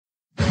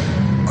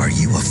Are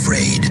you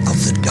afraid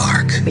of the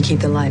dark? We keep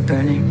the light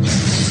burning.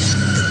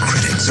 The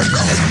critics are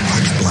calling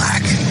Pitch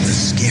Black the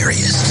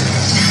scariest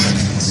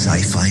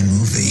sci-fi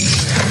movie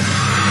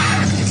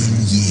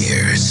in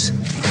years.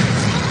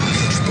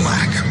 Pitch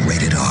Black,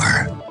 rated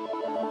R.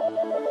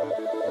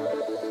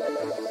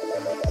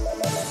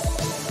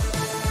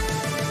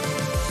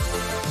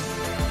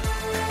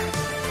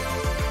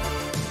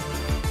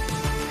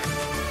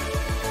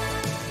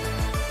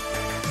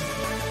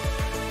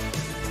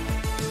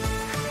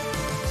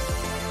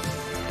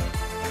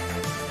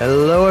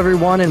 Hello,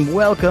 everyone, and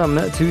welcome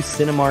to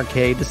Cinema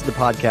Arcade. This is the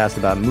podcast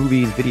about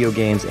movies, video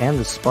games, and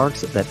the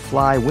sparks that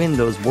fly when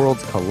those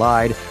worlds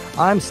collide.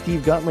 I'm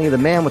Steve Gutley, the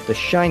man with the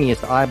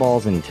shiniest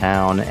eyeballs in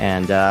town,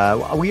 and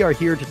we are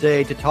here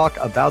today to talk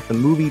about the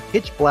movie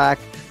Pitch Black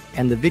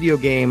and the video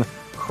game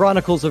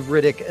Chronicles of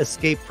Riddick: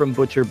 Escape from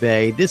Butcher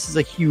Bay. This is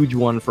a huge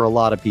one for a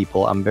lot of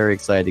people. I'm very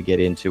excited to get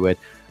into it.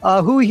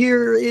 Who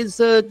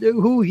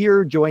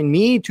here joined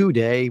me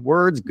today?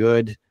 Words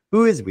good.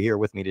 Who is here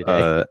with me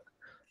today?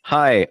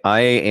 Hi,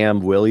 I am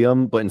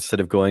William, but instead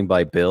of going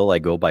by Bill, I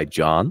go by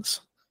Johns.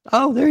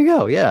 Oh, there you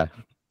go. Yeah.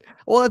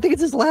 Well, I think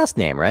it's his last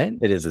name, right?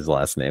 It is his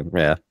last name.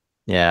 Yeah.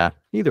 Yeah.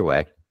 Either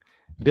way,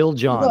 Bill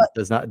Johns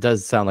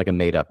does sound like a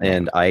made up name.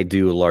 And I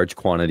do large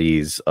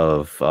quantities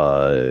of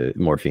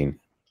morphine.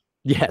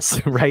 Yes,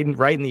 right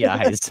in the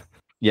eyes.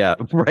 Yeah,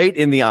 right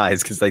in the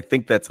eyes, because I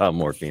think that's how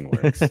morphine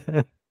works.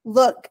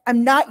 Look,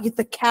 I'm not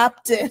the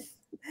captain.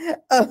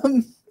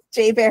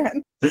 Jay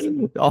Barron.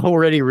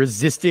 Already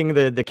resisting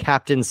the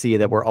captaincy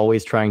that we're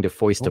always trying to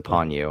foist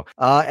upon you.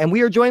 And we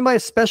are joined by a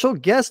special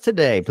guest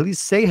today. Please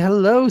say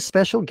hello,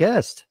 special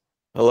guest.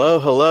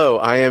 Hello.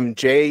 I am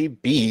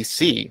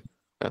JBC.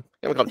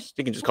 You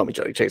can just call me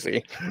Jody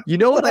Chasey. You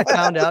know what I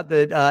found out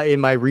that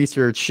in my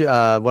research,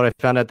 what I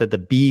found out that the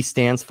B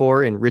stands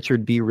for in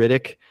Richard B.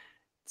 Riddick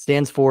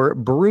stands for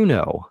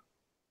Bruno.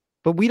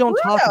 But we don't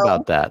talk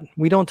about that.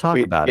 We don't talk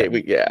about it.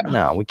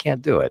 No, we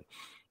can't do it.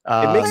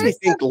 It makes me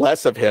think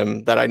less of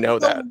him that I know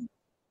that.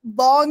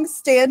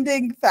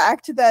 Long-standing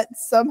fact that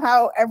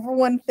somehow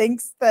everyone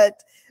thinks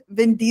that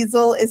Vin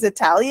Diesel is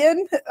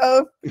Italian.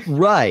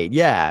 Right.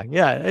 Yeah.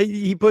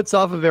 He puts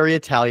off a very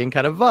Italian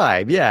kind of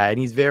vibe. Yeah, and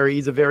he's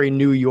a very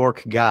New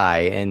York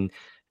guy, and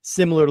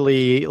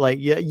similarly, like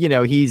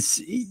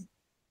he's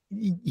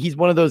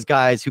one of those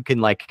guys who can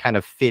like kind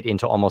of fit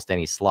into almost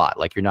any slot.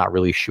 Like you're not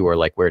really sure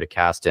like where to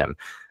cast him,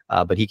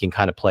 but he can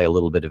kind of play a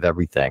little bit of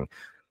everything.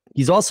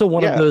 He's also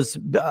one of those.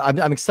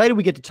 I'm excited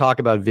we get to talk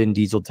about Vin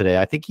Diesel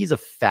today. I think he's a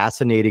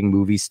fascinating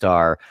movie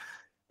star.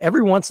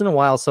 Every once in a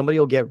while, somebody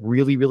will get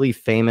really, really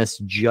famous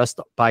just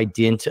by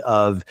dint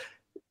of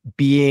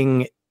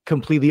being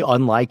completely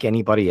unlike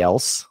anybody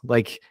else.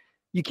 Like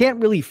you can't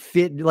really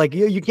fit. Like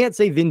you can't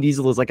say Vin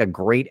Diesel is like a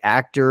great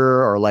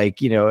actor or like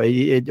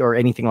or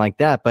anything like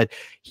that. But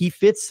he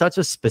fits such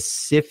a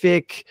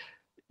specific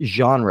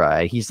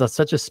genre. He's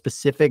such a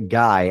specific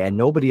guy, and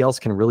nobody else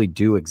can really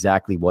do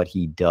exactly what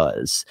he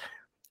does.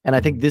 And I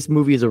think this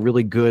movie is a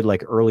really good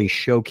like early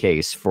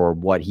showcase for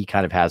what he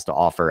kind of has to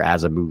offer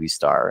as a movie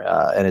star,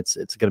 and it's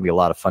going to be a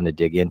lot of fun to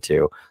dig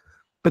into.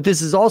 But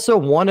this is also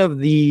one of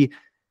the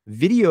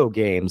video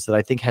games that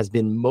I think has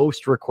been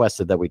most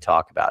requested that we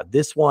talk about.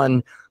 This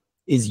one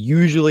is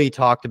usually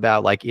talked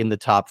about like in the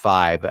top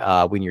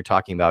 5 when you're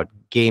talking about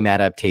game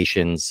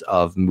adaptations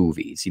of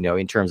movies,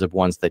 in terms of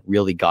ones that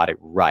really got it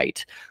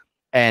right.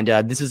 And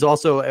this is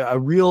also a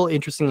real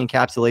interesting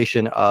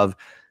encapsulation of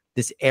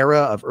this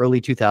era of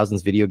early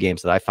 2000s video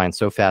games that I find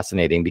so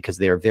fascinating because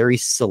they are very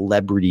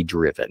celebrity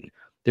driven.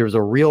 There was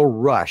a real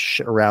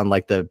rush around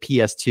like the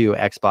PS2,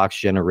 Xbox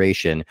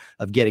generation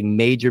of getting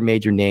major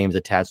names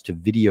attached to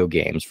video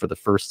games for the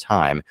first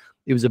time.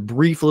 It was a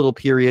brief little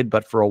period,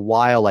 but for a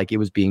while, like it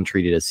was being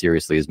treated as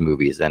seriously as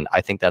movies. And I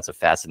think that's a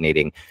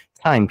fascinating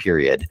time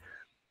period.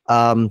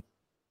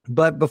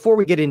 But before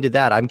we get into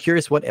that, I'm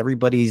curious what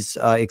everybody's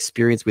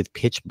experience with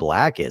Pitch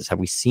Black is. Have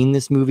we seen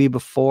this movie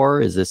before?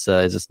 Is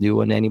this new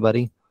one to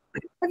anybody?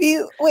 Have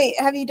you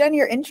done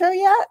your intro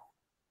yet?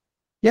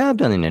 Yeah, I've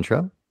done an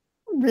intro.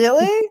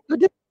 Really? I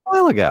did a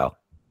while ago.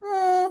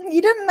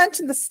 You didn't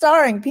mention the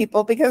starring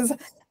people because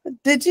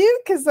did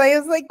you? Because I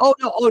was like,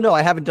 oh no,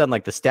 I haven't done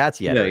like the stats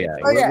yet. No,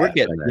 we're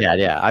getting there.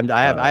 Yeah.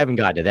 I haven't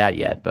gotten to that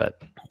yet,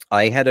 but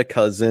I had a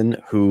cousin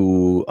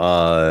who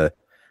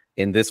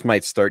and this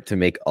might start to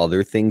make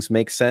other things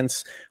make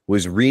sense,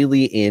 was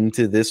really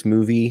into this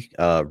movie,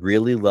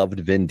 really loved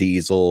Vin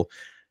Diesel,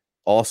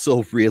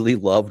 also really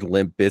loved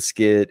Limp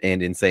Bizkit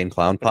and Insane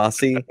Clown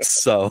Posse.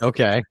 So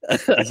okay,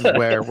 this is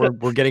where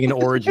we're getting an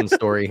origin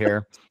story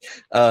here.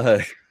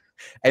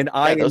 And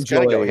I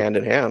enjoy go hand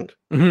in hand.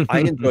 I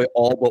enjoy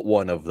all but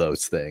one of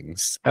those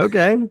things.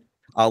 Okay,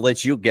 I'll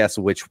let you guess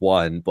which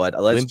one, but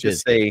let's Limp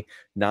just Bizkit. say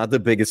not the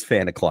biggest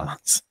fan of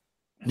clowns.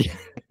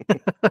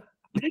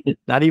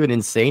 Not even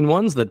insane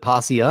ones that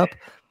posse up.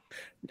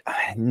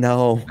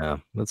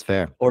 No, that's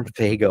fair. Or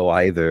Fago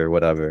either,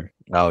 whatever.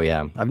 Oh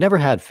yeah, I've never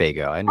had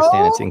Fago. I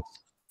understand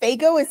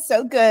Fago is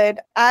so good.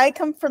 I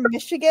come from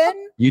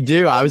Michigan. You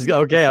do. I was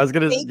gonna.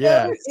 Fago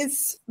Yeah.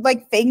 is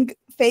like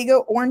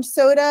Fago orange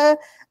soda.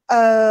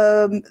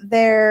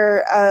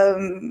 Their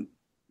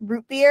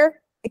root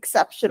beer,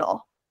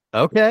 exceptional.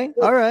 Okay.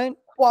 All right.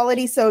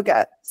 Quality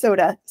soda.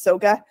 Soda.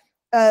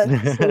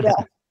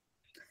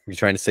 You're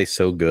trying to say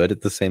so good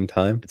at the same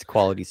time. It's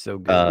quality so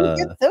good.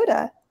 Good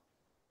soda.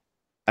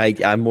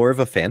 I'm more of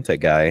a Fanta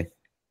guy.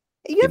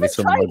 You Give me haven't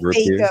some tried more root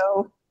beer.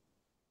 Fago.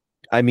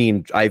 I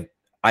mean,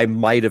 I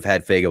might have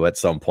had Fago at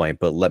some point,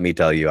 but let me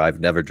tell you, I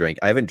haven't drank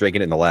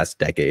it in the last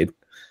decade.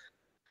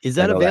 Is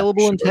that I know that for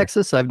available in sure.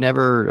 Texas? I've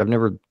never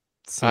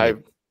seen it.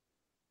 I've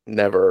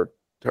never.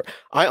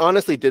 I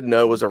honestly didn't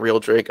know it was a real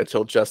drink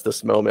until just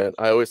this moment.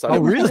 I always thought Oh,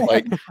 it was really? just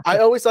like I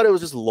always thought it was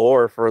just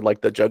lore for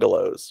like the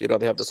juggalos. You know,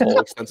 they have this whole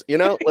expensive. You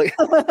know, like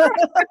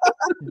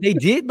They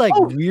did like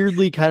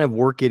weirdly kind of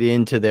work it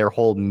into their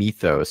whole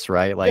mythos,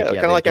 right? Like kind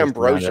of they like built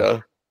around it.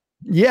 ambrosia.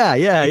 Yeah,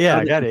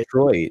 I got it.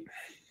 Detroit.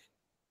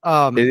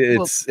 Well,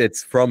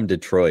 It's from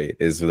Detroit,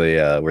 is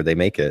where they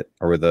make it,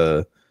 or where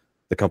the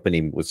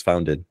company was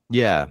founded.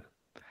 yeah.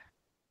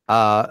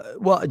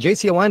 Well,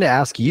 JC, I wanted to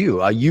ask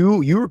you.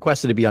 You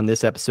requested to be on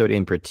this episode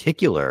in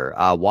particular.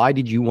 Why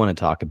did you want to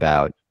talk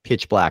about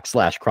Pitch Black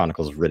 /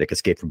 Chronicles of Riddick: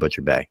 Escape from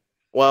Butcher Bay?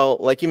 Well,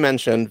 like you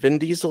mentioned, Vin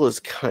Diesel is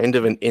kind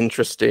of an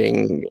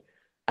interesting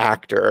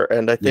actor,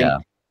 and I think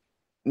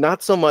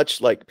not so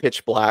much like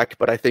Pitch Black,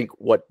 but I think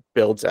what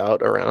builds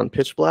out around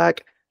Pitch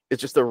Black is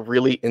just a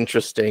really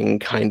interesting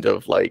kind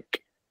of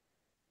like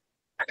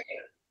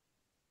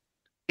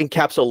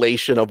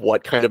encapsulation of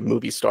what kind of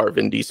movie star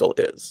Vin Diesel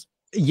is.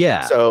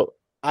 Yeah. So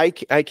I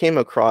came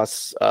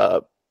across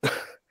the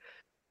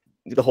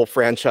whole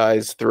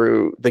franchise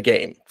through the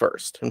game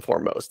first and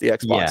foremost, the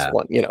Xbox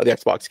One, the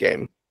Xbox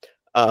game.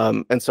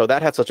 And so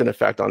that had such an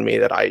effect on me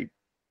that I,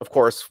 of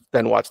course,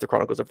 then watched the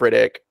Chronicles of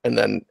Riddick, and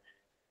then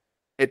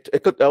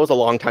that was a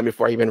long time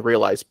before I even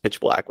realized Pitch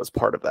Black was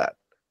part of that.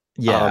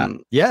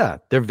 Yeah,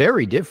 they're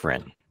very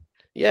different.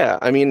 Yeah,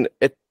 I mean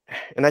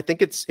and I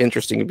think it's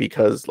interesting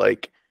because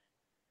like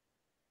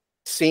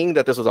seeing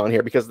that this was on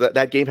here, because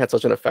that game had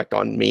such an effect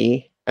on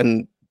me,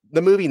 and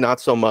the movie not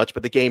so much,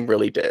 but the game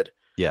really did.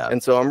 Yeah.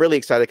 And so I'm really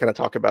excited to kind of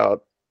talk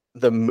about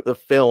the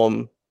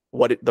film,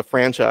 the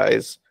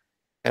franchise,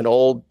 and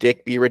old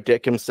Dick B.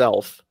 Riddick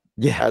himself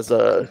as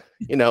a,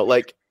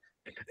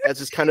 as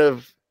this kind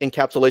of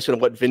encapsulation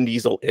of what Vin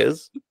Diesel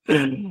is.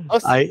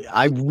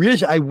 I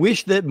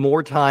wish that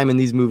more time in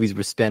these movies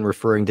was spent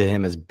referring to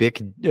him as Dick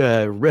B.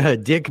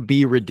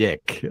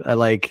 Riddick.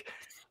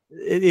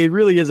 It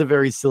really is a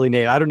very silly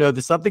name. I don't know.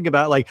 There's something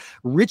about like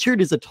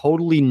Richard is a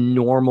totally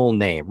normal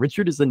name.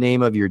 Richard is the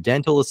name of your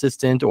dental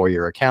assistant or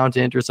your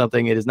accountant or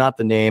something. It is not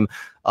the name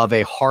of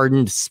a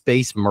hardened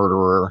space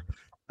murderer.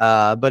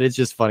 But it's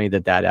just funny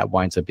that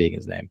winds up being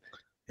his name.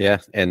 Yeah,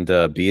 and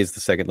B is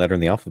the second letter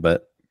in the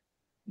alphabet.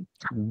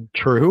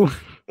 True.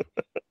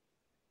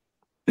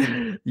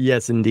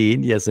 Yes,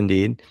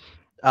 indeed.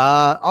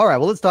 All right,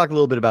 well, let's talk a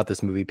little bit about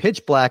this movie.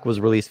 Pitch Black was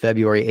released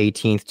February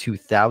 18th,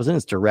 2000.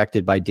 It's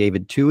directed by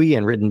David Twohy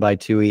and written by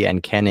Twohy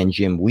and Ken and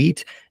Jim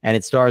Wheat. And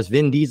it stars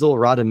Vin Diesel,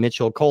 Radha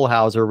Mitchell, Cole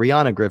Hauser,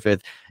 Rihanna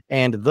Griffith,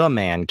 and the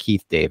man,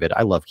 Keith David.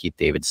 I love Keith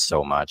David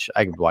so much.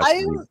 I could watch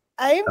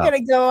I am going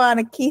to go on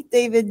a Keith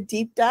David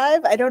deep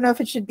dive. I don't know if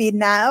it should be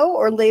now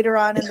or later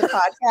on in the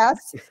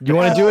podcast. Do you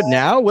want to do it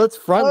now? Let's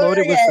front load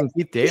it with some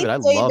Keith David. I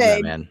love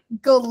that, man.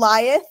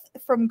 Goliath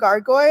from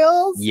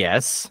Gargoyles.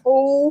 Yes.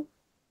 Oh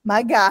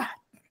my God.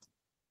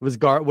 Was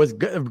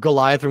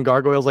Goliath from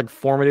Gargoyles like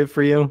formative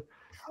for you?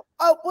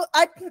 Oh, well,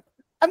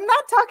 I'm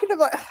not talking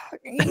about.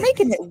 You're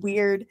making it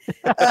weird.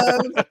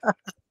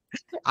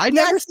 I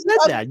never said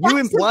that. You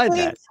implied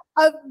that.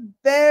 A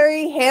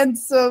very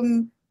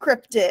handsome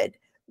cryptid,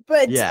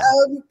 but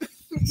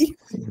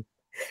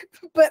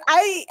but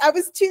I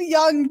was too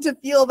young to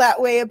feel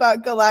that way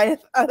about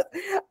Goliath.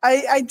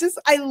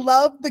 I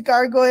love the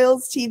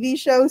Gargoyles TV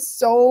show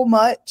so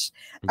much.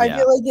 Yeah. I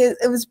feel like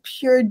it was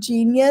pure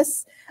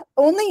genius.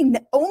 Only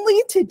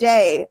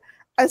today,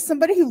 as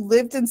somebody who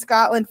lived in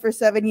Scotland for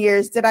 7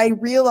 years, did I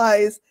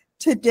realize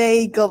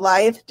today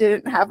Goliath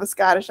didn't have a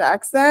Scottish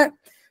accent.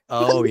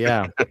 Oh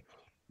yeah.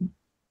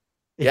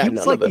 Yeah, he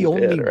was like the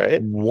only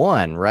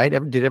one, right?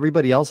 Did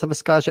everybody else have a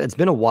Scottish? It's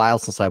been a while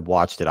since I've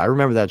watched it. I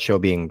remember that show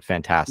being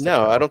fantastic.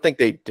 No, I don't think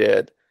they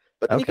did.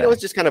 But you can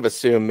always just kind of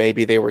assume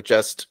maybe they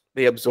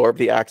absorbed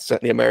the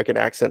accent, the American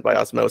accent by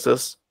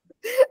osmosis.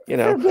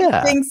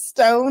 Being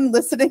stone,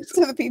 listening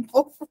to the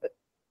people.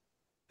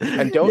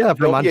 And don't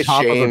be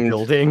ashamed. Of a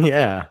building.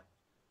 Yeah.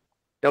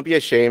 Don't be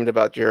ashamed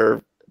about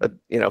your,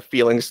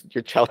 feelings,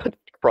 your childhood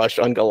crush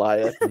on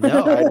Goliath.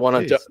 No, I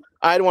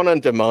had one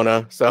on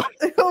Demona. So.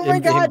 Oh my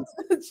God,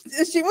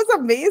 she was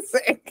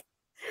amazing.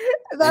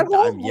 That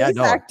whole voice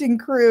acting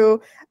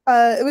crew.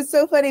 It was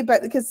so funny,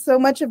 but because so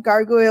much of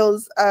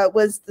Gargoyles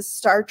was the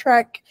Star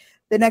Trek,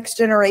 The Next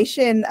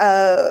Generation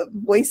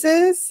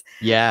voices.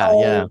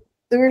 Yeah.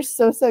 They were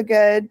so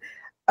good.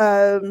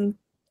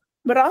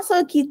 But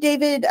also Keith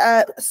David,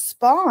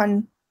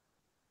 Spawn.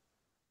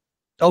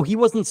 Oh, he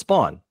wasn't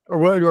Spawn.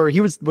 Or he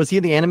was he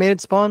in the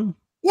animated Spawn?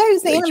 Yeah, he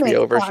was the The animated HBO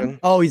one. version.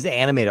 Oh, he's the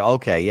animated.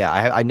 Okay, yeah.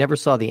 I never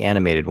saw the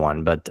animated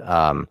one, but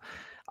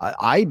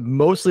I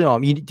mostly know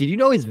him. Did you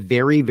know his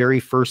very, very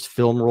first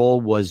film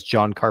role was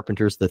John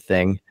Carpenter's The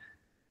Thing?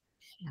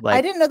 Like,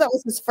 I didn't know that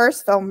was his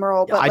first film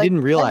role, but I like,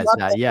 didn't realize love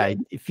that. Yeah,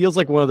 it feels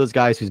like one of those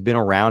guys who's been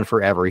around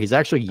forever. He's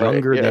actually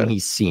younger than he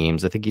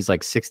seems. I think he's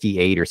like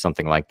 68 or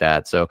something like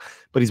that. So,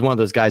 but he's one of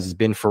those guys who's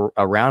been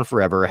around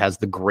forever, has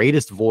the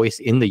greatest voice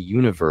in the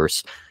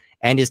universe,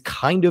 and is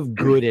kind of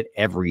good at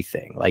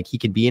everything. Like, he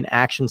can be an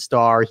action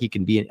star, he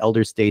can be an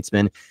elder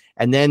statesman,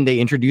 and then they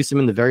introduce him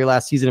in the very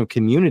last season of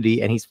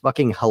Community, and he's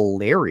fucking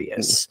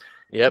hilarious.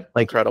 Yep,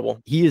 like,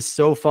 incredible. He is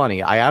so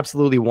funny. I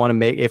absolutely want to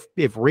make, if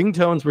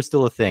ringtones were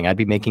still a thing, I'd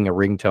be making a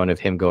ringtone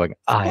of him going,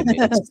 "I'm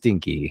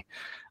stinky."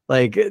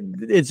 Like,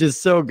 it's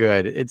just so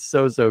good. It's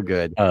so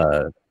good.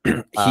 I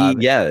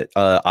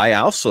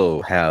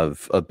also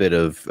have a bit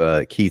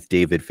of Keith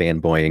David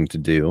fanboying to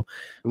do,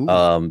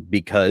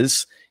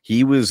 because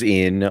he was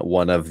in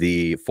one of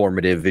the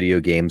formative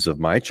video games of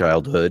my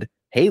childhood,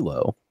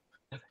 Halo.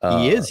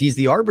 He's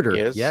the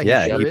Arbiter.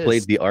 He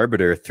played the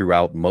Arbiter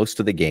throughout most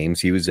of the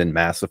games. He was in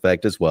Mass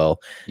Effect as well.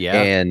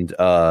 And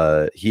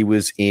he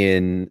was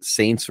in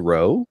Saints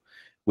Row,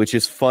 which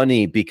is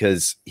funny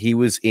because he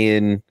was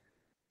in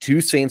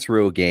 2 Saints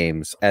Row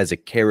games as a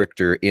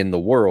character in the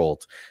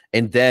world,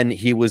 and then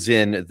he was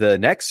in the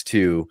next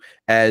 2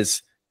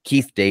 as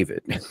Keith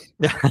David.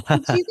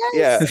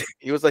 Yeah,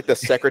 he was like the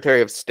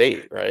Secretary of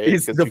State, right?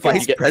 He's the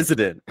vice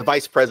president. The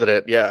vice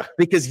president, yeah.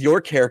 Because your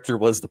character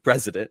was the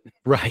president.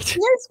 Right.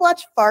 You guys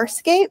watch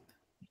Farscape?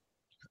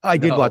 I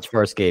did watch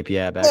Farscape,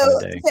 back in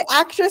the day. The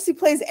actress who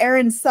plays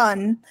Aaron's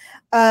son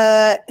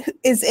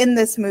is in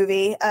this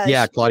movie.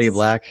 Claudia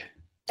Black.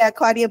 Yeah,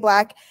 Claudia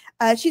Black.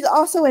 She's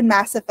also in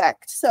Mass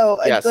Effect. So,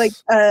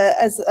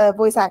 as a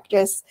voice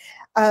actress.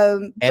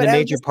 And a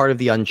major part of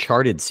the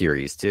Uncharted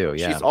series too.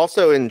 Yeah, she's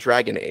also in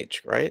Dragon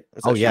Age, right?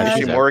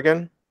 She's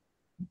Morgan.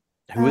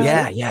 Who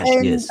is?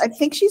 She is. I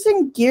think she's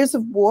in Gears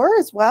of War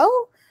as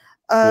well.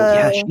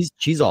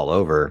 She's all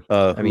over.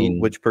 I mean,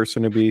 which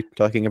person are we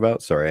talking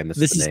about? Sorry, I missed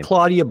the name. This is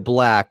Claudia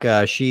Black.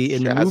 She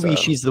in the movie,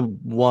 she's the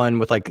one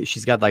with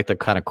she's got like the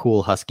kind of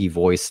cool husky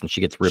voice, and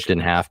she gets ripped in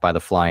half by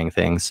the flying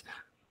things.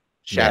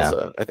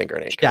 Shazza, I think her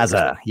name.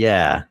 Shazza,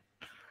 yeah.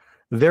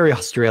 Very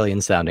Australian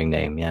sounding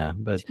name,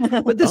 but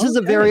this is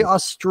a very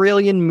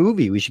Australian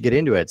movie. We should get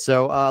into it.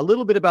 So a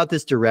little bit about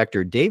this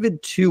director.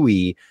 David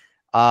Toohey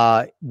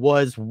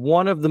was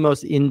one of the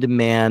most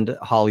in-demand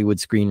Hollywood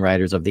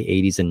screenwriters of the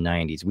 80s and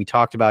 90s. We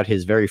talked about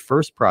his very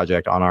first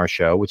project on our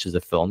show, which is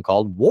a film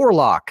called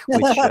Warlock,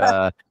 which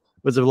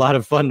was a lot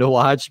of fun to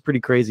watch.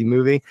 Pretty crazy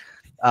movie.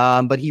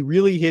 But he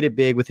really hit it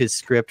big with his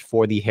script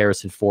for the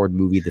Harrison Ford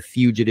movie, The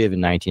Fugitive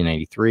in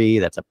 1993.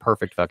 That's a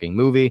perfect fucking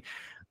movie.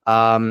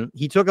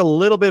 He took a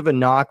little bit of a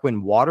knock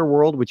when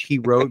Waterworld, which he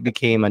wrote,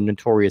 became a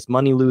notorious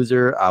money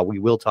loser. We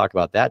will talk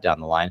about that down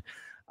the line.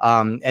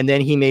 And then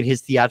he made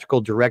his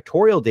theatrical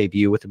directorial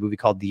debut with a movie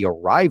called The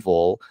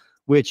Arrival,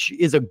 which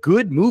is a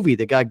good movie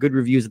that got good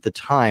reviews at the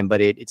time,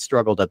 but it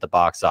struggled at the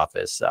box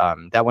office.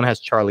 That one has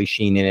Charlie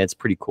Sheen in it. It's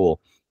pretty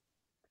cool.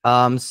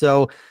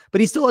 But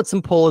he still had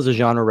some pull as a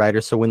genre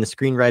writer. So when the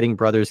screenwriting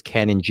brothers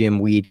Ken and Jim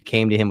Weed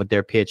came to him with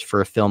their pitch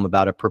for a film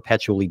about a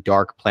perpetually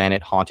dark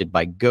planet haunted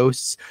by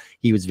ghosts,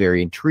 he was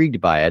very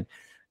intrigued by it.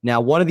 Now,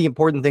 one of the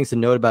important things to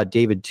note about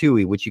David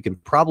Toohey, which you can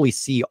probably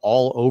see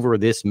all over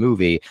this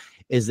movie,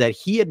 is that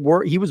he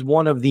was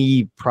one of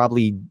the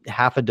probably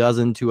half a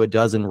dozen to a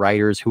dozen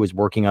writers who was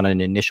working on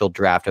an initial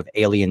draft of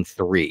Alien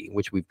 3,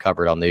 which we've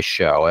covered on this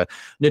show, a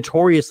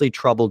notoriously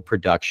troubled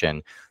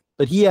production.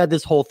 But he had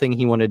this whole thing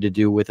he wanted to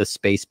do with a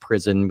space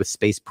prison, with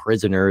space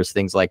prisoners,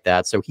 things like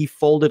that. So he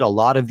folded a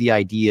lot of the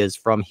ideas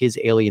from his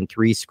Alien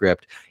 3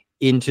 script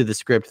into the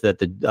script that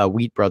the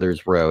Wheat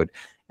brothers wrote.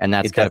 And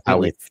that's kind of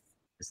how it's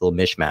this little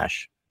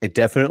mishmash. It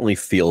definitely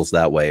feels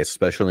that way,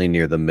 especially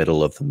near the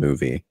middle of the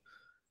movie.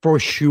 For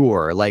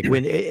sure. Like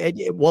when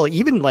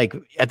even like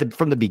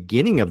from the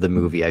beginning of the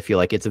movie, I feel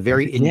like it's a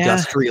very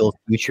industrial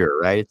future,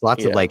 right? It's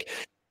lots of like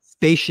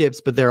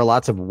spaceships, but there are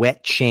lots of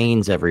wet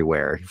chains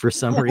everywhere for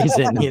some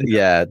reason. You know?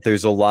 Yeah,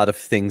 there's a lot of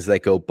things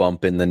that go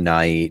bump in the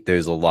night.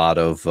 There's a lot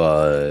of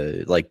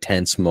like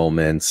tense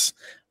moments.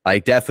 I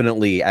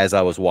definitely, as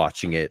I was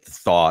watching it,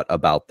 thought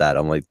about that.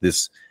 I'm like,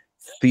 this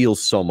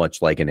feels so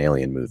much like an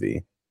Alien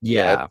movie.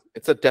 Yeah,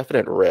 it's a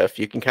definite riff.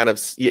 You can kind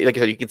of like I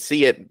said, you can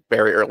see it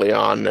very early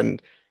on,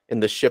 and in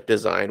the ship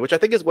design, which I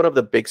think is one of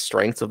the big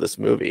strengths of this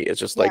movie. It's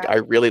just like I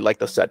really like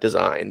the set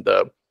design,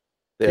 the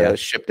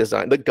ship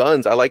design, the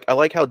guns. I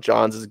like how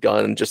John's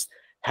gun just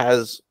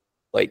has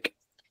like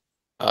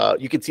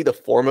you can see the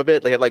form of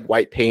it. They had like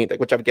white paint, like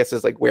which I guess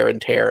is like wear and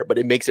tear, but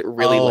it makes it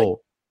really like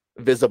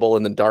visible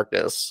in the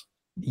darkness.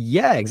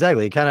 Yeah,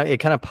 exactly. It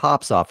kind of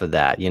pops off of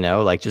that, you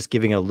know, like just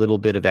giving a little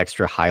bit of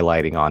extra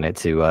highlighting on it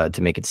to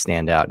make it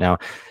stand out. Now,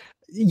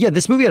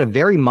 this movie had a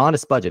very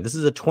modest budget. This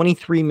is a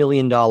 $23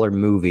 million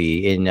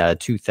movie in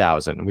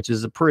 2000, which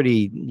is a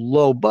pretty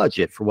low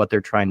budget for what they're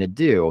trying to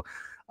do.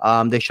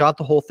 They shot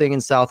the whole thing in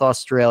South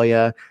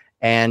Australia,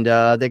 And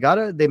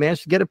they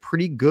managed to get a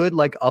pretty good,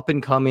 like, up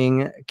and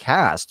coming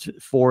cast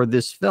for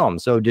this film.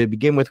 So to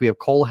begin with, we have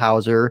Cole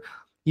Hauser.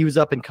 He was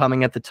up and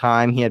coming at the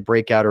time. He had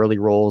breakout early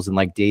roles in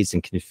like Dazed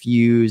and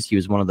Confused. He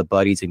was one of the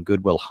buddies in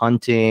Good Will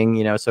Hunting,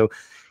 you know, so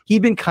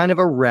he'd been kind of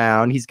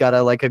around. He's got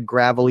a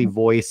gravelly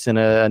voice and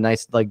a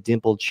nice like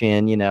dimpled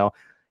chin, you know.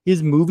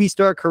 His movie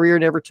star career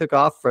never took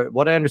off. For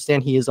what I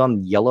understand, he is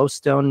on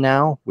Yellowstone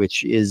now,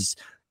 which is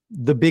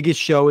the biggest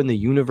show in the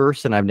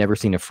universe, and I've never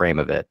seen a frame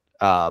of it.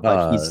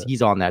 But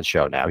he's on that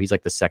show now. He's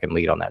like the second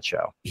lead on that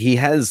show. He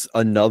has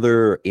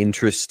another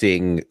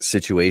interesting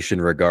situation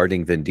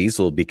regarding Vin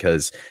Diesel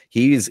because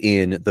he's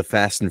in the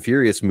Fast and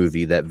Furious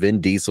movie that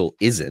Vin Diesel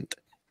isn't.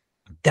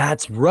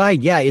 That's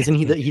right. Yeah, isn't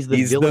he? He's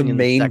the villain in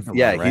the second one,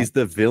 right? He's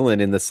the villain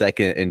in the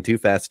second in Too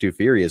Fast, Too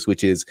Furious,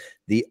 which is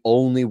the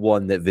only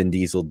one that Vin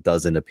Diesel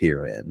doesn't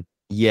appear in.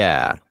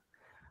 Yeah.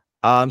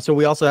 So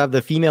we also have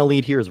the female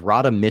lead here is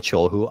Radha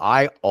Mitchell, who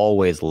I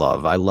always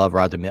love. I love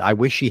Radha Mitchell. I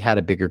wish she had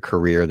a bigger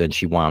career than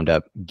she wound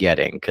up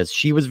getting because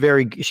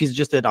she's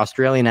just an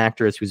Australian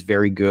actress who's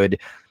very good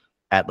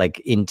at like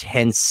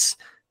intense,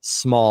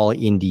 small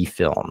indie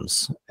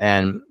films.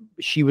 And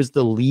she was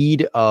the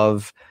lead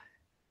of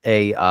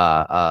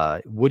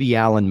a Woody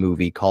Allen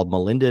movie called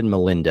Melinda and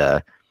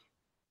Melinda,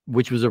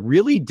 which was a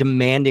really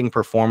demanding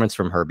performance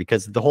from her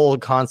because the whole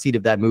conceit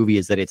of that movie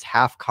is that it's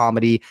half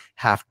comedy,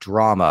 half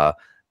drama.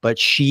 But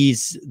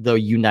she's the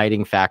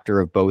uniting factor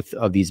of both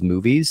of these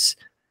movies.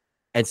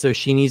 And so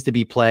she needs to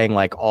be playing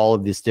like all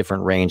of this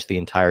different range the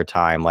entire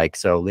time. Like,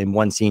 so in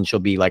one scene, she'll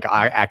be like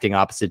acting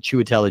opposite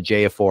Chiwetel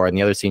Ejiofor, and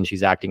the other scene,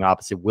 she's acting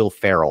opposite Will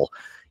Ferrell.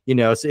 You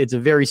know, so it's a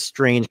very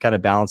strange kind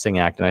of balancing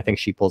act. And I think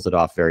she pulls it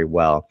off very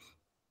well.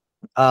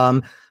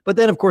 But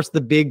then, of course, the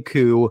big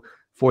coup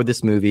for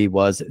this movie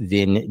was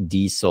Vin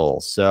Diesel.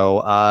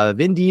 So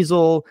Vin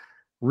Diesel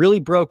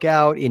really broke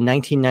out in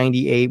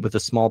 1998 with a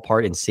small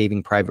part in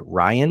Saving Private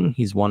Ryan.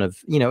 He's one of,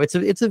 you know,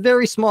 it's a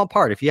very small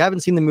part. If you haven't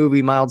seen the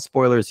movie, mild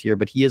spoilers here,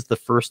 but he is the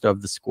first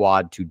of the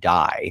squad to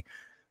die.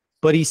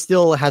 But he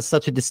still has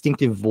such a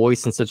distinctive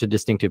voice and such a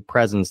distinctive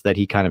presence that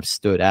he kind of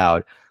stood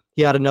out.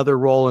 He had another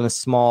role in a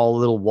small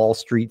little Wall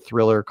Street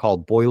thriller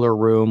called Boiler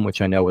Room,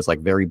 which I know was like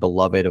very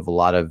beloved of a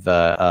lot of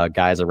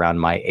guys around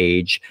my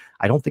age.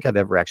 I don't think I've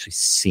ever actually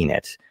seen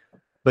it,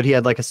 but he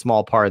had like a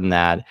small part in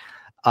that.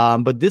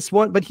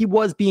 But he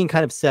was being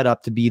kind of set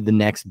up to be the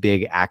next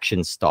big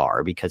action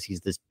star because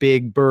he's this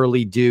big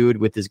burly dude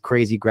with this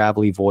crazy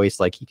gravelly voice,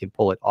 like he can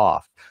pull it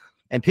off.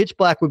 And Pitch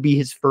Black would be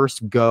his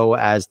first go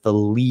as the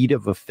lead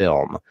of a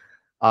film.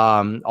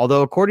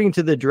 Although according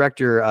to the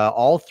director,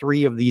 all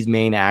three of these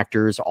main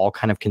actors all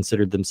kind of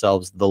considered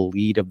themselves the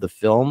lead of the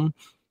film.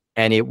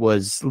 And it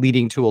was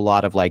leading to a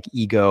lot of like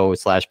ego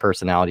 /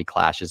 personality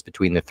clashes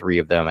between the three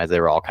of them as they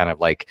were all kind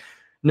of like,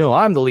 no,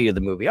 I'm the lead of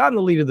the movie. I'm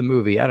the lead of the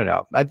movie. I don't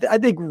know. I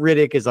think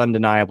Riddick is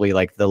undeniably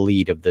like the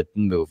lead of the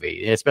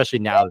movie, especially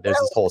now that there's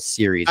this whole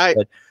series.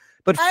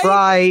 But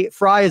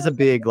Fry is a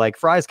big, like,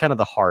 Fry's kind of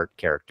the heart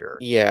character.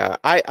 Yeah,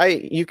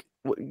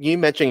 you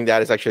mentioning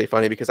that is actually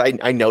funny because I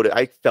noted,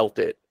 I felt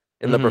it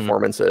in the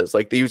performances.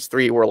 Like these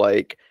three were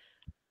like,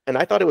 and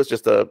I thought it was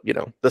just the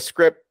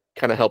script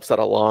kind of helps that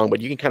along,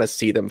 but you can kind of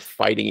see them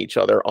fighting each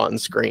other on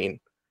screen.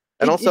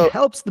 And also it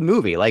helps the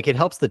movie, like it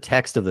helps the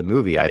text of the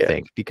movie, I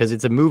think, because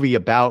it's a movie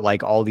about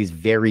like all these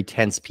very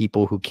tense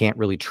people who can't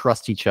really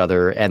trust each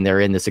other, and they're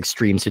in this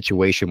extreme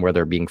situation where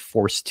they're being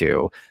forced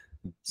to.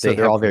 So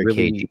they're all very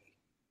cagey.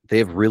 They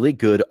have really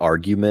good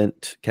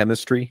argument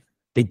chemistry.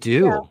 They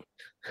do,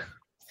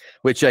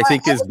 which I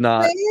think is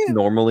not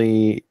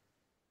normally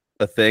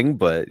a thing,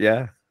 but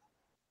yeah.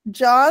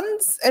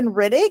 Johns and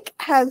Riddick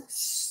have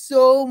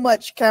so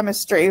much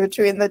chemistry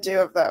between the two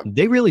of them.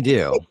 They really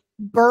do.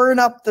 Burn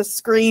up the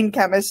screen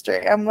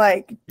chemistry. I'm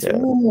like,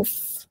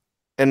 oof.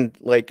 And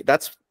like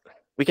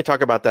we could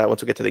talk about that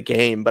once we get to the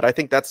game, but I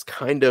think that's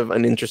kind of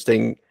an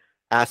interesting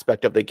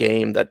aspect of the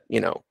game that, you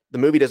know, the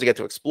movie doesn't get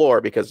to explore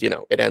because, you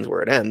know, it ends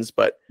where it ends.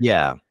 But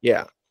yeah.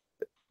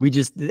 We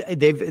just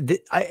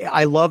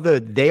I love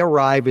that they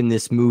arrive in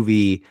this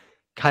movie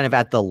kind of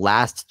at the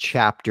last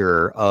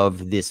chapter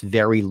of this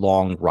very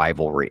long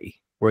rivalry,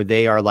 where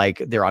they are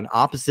like, they're on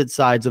opposite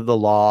sides of the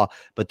law,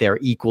 but they're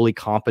equally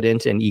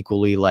competent and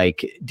equally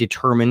like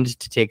determined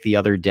to take the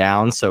other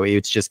down. So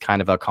it's just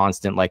kind of a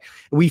constant, like,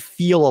 we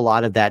feel a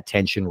lot of that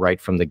tension right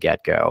from the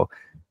get-go.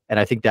 And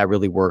I think that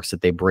really works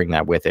that they bring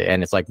that with it.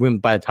 And it's like when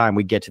by the time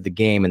we get to the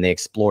game and they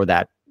explore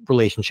that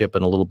relationship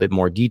in a little bit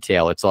more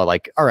detail, it's all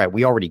like, all right,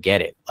 we already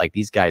get it. Like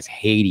these guys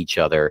hate each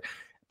other,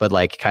 but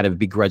like kind of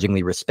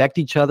begrudgingly respect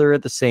each other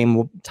at the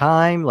same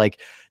time. Like,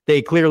 they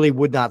clearly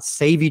would not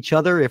save each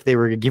other if they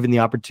were given the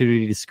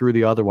opportunity to screw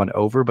the other one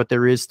over, but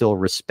there is still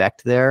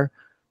respect there.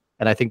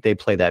 And I think they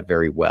play that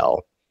very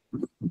well.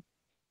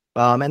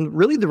 And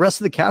really the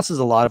rest of the cast is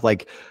a lot of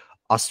like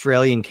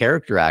Australian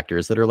character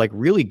actors that are like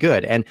really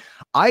good. And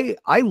I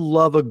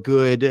love a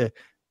good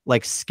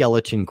like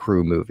skeleton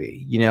crew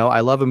movie. You know, I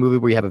love a movie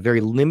where you have a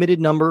very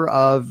limited number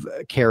of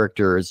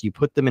characters, you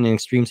put them in an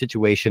extreme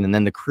situation, and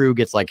then the crew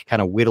gets like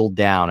kind of whittled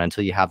down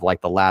until you have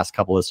like the last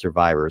couple of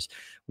survivors.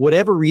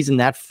 whatever reason,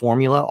 that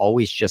formula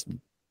always just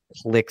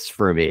clicks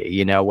for me,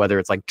 you know, whether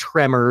it's like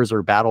Tremors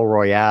or Battle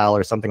Royale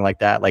or something like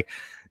that. Like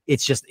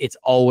it's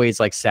always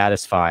like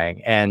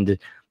satisfying. And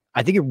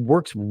I think it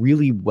works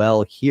really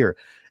well here.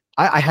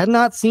 I had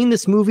not seen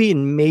this movie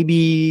in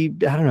maybe,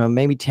 I don't know,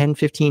 maybe 10,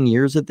 15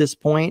 years at this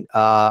point.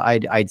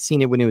 I'd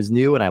seen it when it was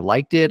new and I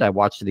liked it. I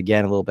watched it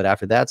again a little bit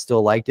after that,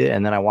 still liked it.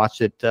 And then I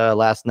watched it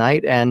last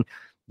night. And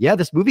yeah,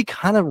 this movie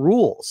kind of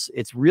rules.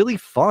 It's really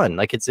fun.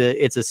 Like it's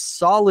a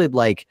solid,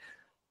 like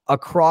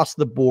across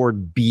the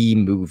board B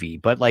movie,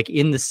 but like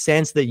in the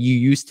sense that you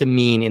used to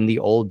mean in the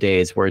old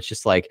days where it's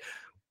just like,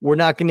 we're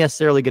not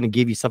necessarily going to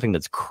give you something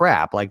that's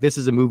crap. Like this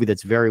is a movie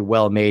that's very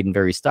well made and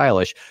very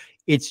stylish.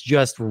 It's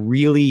just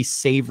really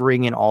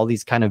savoring in all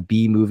these kind of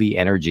B movie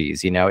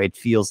energies. You know, it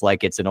feels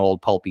like it's an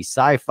old pulpy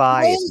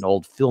sci-fi. It's an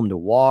old film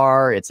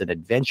noir. It's an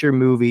adventure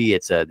movie.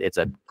 It's a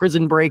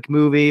prison break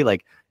movie.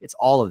 Like it's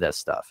all of this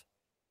stuff.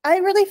 I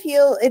really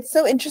feel it's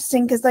so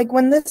interesting because like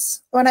when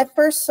I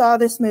first saw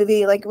this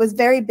movie, like it was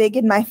very big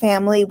in my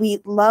family.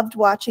 We loved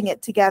watching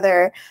it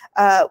together.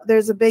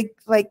 There's a big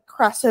like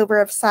crossover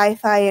of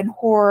sci-fi and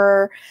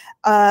horror.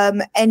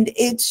 And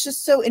it's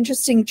just so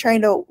interesting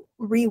trying to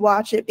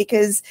rewatch it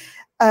because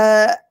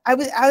I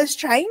was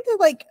trying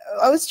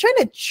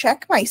to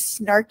check my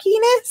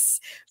snarkiness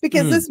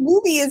because this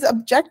movie is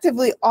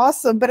objectively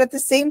awesome, but at the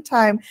same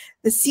time,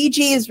 the CG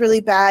is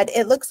really bad.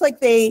 It looks like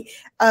they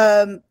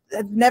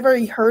I've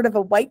never heard of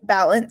a white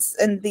balance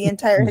in the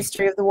entire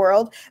history of the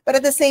world. But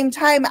at the same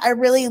time, I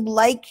really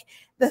like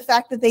the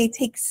fact that they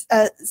take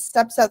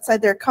steps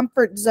outside their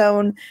comfort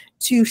zone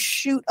to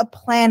shoot a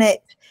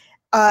planet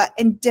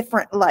in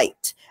different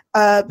light.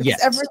 Because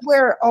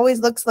everywhere always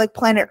looks like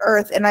planet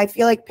Earth. And I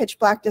feel like Pitch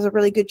Black does a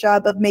really good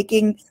job of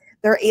making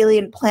their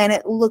alien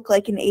planet look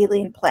like an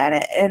alien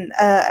planet. And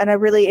I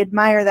really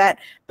admire that.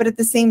 But at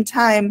the same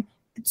time,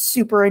 it's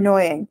super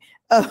annoying.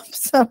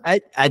 So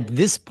at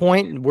this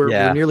point,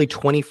 we're nearly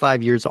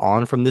 25 years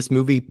on from this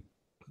movie,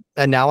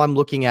 and now I'm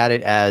looking at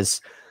it as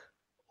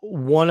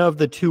one of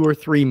the 2 or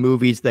 3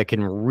 movies that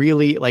can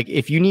really, like,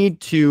 if you need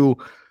to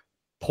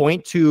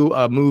point to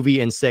a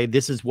movie and say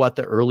this is what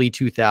the early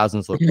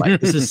 2000s looked like,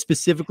 this is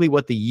specifically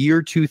what the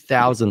year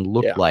 2000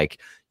 looked like,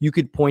 you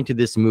could point to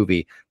this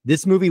movie.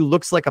 This movie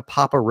looks like a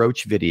Papa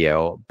Roach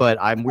video, but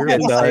I'm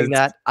weirdly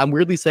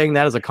saying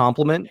that as a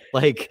compliment.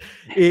 Like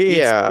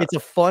it's a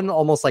fun,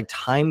 almost like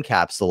time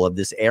capsule of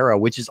this era,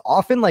 which is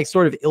often like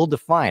sort of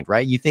ill-defined,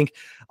 right? You think,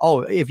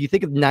 oh, if you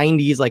think of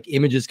 90s, like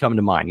images come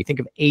to mind. You think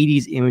of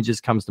 80s,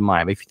 images comes to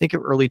mind. But if you think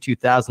of early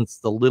 2000s,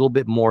 it's a little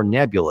bit more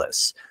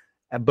nebulous.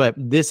 But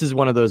this is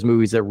one of those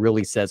movies that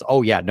really says,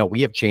 oh yeah, no,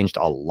 we have changed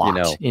a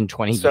lot in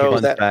 20 years.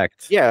 Fun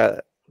fact,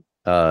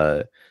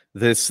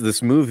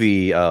 this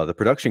movie, the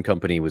production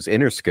company was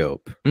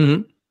Interscope.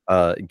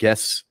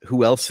 Guess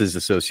who else is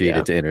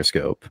associated to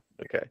Interscope?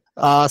 Okay.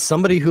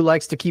 Somebody who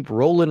likes to keep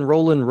rolling,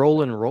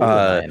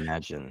 I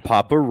imagine.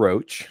 Papa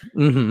Roach.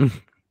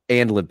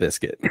 And Limp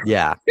Bizkit.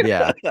 Yeah.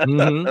 Yeah,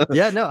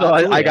 no. So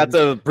I got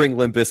to bring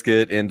Limp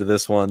Bizkit into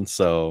this one,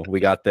 so we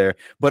got there.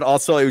 But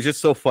also, it was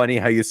just so funny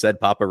how you said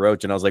Papa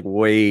Roach, and I was like,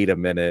 wait a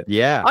minute.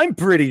 Yeah. I'm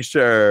pretty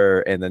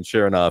sure. And then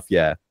sure enough,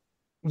 yeah.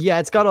 Yeah,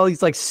 it's got all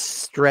these like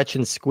stretch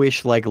and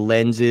squish like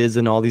lenses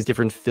and all these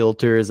different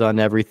filters on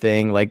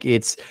everything. Like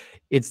it's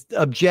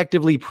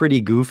objectively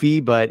pretty goofy,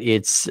 but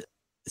it's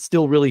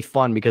still really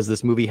fun because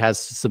this movie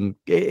has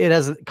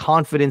has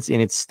confidence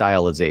in its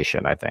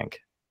stylization, I think.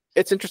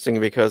 It's interesting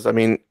because I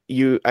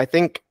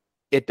think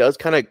it does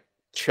kind of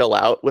chill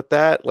out with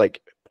that,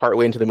 like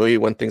partway into the movie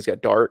when things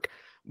get dark.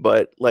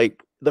 But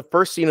like the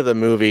first scene of the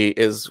movie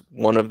is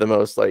one of the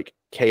most like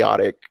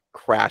chaotic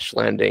crash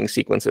landing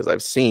sequences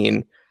I've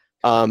seen.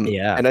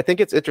 And I think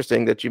it's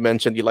interesting that you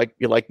mentioned you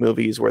like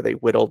movies where they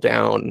whittle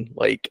down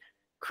like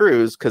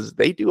crews, because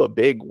they do a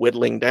big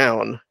whittling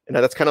down, and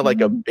that's kind of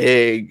like a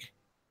big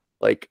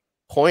like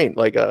point,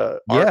 like a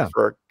arc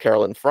for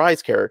Carolyn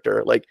Fry's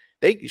character. Like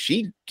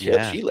she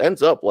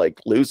ends up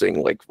like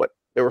losing like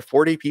there were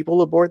 40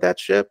 people aboard that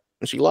ship,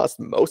 and she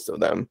lost most of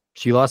them.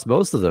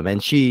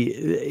 And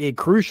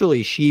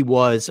crucially, she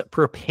was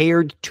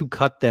prepared to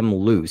cut them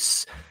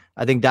loose.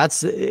 I think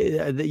that's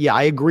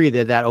I agree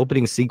that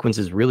opening sequence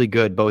is really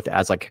good, both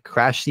as like a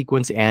crash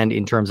sequence and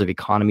in terms of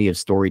economy of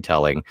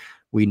storytelling.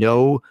 We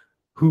know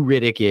who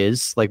Riddick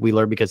is, like we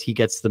learn because he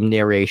gets the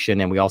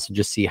narration, and we also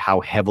just see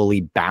how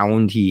heavily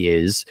bound he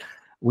is.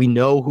 We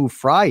know who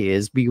Fry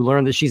is, but you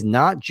learn that she's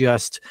not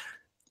just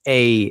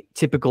a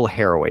typical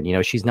heroine. You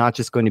know, she's not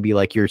just going to be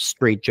like your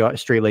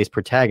straight-laced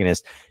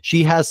protagonist.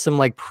 She has some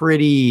like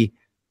pretty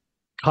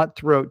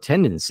cutthroat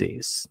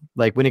tendencies.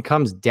 Like when it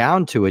comes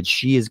down to it,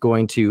 she's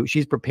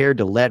prepared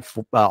to let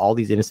all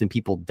these innocent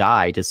people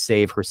die to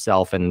save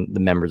herself and the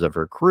members of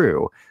her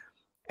crew.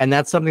 And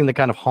that's something that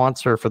kind of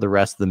haunts her for the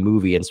rest of the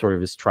movie and sort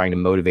of is trying to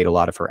motivate a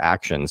lot of her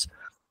actions.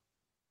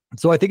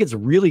 So I think it's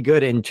really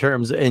good in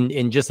terms,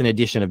 in just an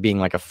addition of being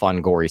like a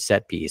fun, gory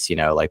set piece, you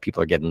know, like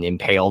people are getting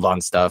impaled on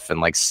stuff and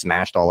like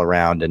smashed all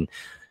around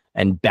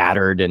and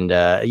battered. And,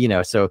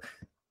 so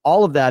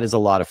all of that is a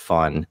lot of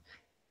fun.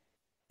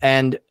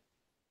 And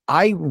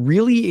I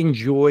really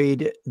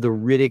enjoyed the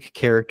Riddick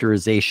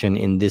characterization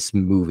in this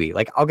movie.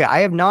 Like, okay, I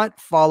have not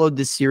followed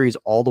this series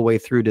all the way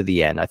through to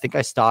the end. I think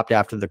I stopped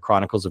after the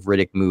Chronicles of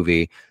Riddick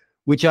movie,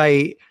 which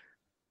I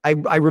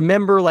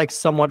remember like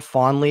somewhat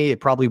fondly. It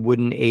probably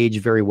wouldn't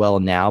age very well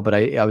now, but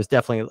it was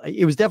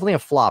definitely a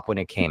flop when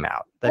it came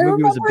out. That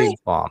movie was a big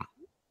bomb.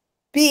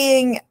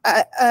 Being,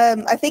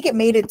 I think it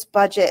made its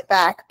budget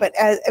back, but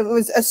it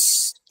was a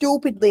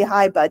stupidly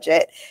high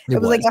budget.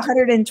 It was like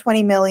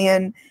 120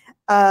 million.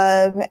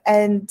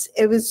 And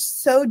it was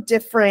so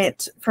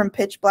different from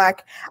Pitch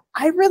Black.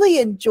 I really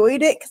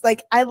enjoyed it because,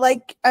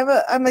 like,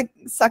 I'm a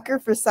sucker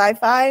for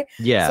sci-fi.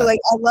 Yeah. So, like,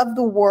 I love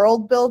the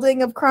world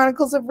building of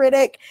Chronicles of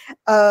Riddick.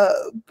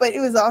 But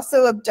it was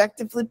also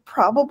objectively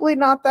probably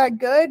not that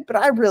good. But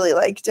I really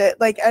liked it.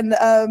 Like, and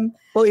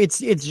well, it's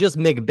just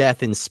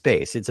Macbeth in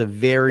space. It's a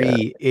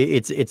very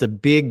it's a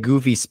big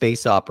goofy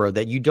space opera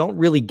that you don't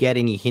really get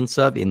any hints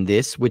of in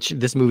this. Which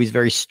this movie is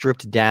very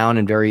stripped down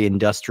and very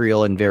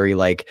industrial and very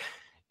like.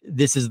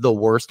 This is the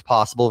worst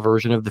possible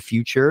version of the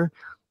future.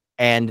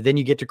 And then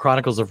you get to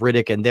Chronicles of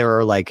Riddick and there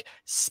are like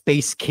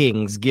space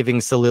kings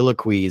giving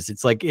soliloquies.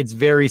 It's like, it's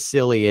very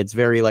silly. It's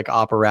very like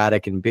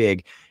operatic and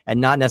big and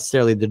not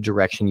necessarily the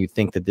direction you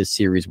think that this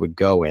series would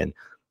go in.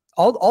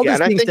 All this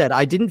being said,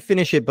 I didn't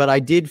finish it, but I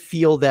did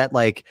feel that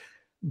like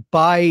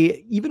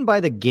even by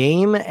the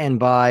game and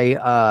by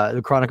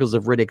the Chronicles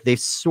of Riddick, they've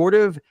sort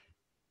of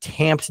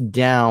tamped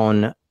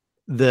down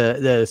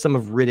the some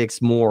of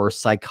Riddick's more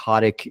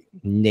psychotic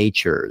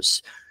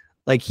natures.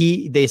 Like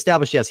they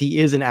established, yes, he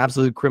is an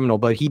absolute criminal,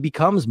 but he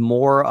becomes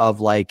more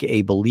of like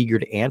a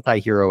beleaguered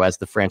anti-hero as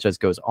the franchise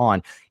goes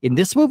on. In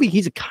this movie,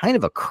 he's a kind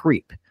of a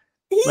creep.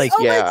 My God,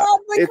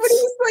 like when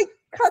he's like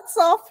cuts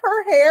off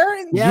her hair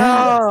and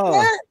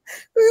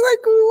we're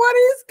like, what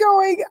is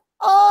going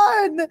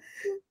on?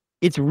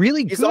 It's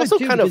really good. He's also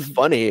kind of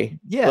funny.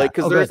 Yeah. Like,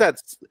 because there's that.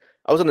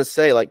 I was gonna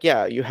say, like,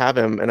 yeah, you have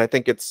him, and I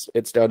think it's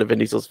down to Vin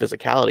Diesel's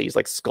physicality. He's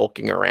like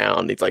skulking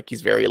around.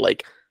 He's very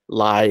like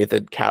lithe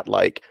and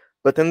cat-like.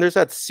 But then there's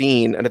that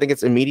scene, and I think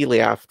it's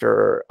immediately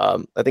after.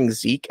 I think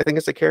Zeke, I think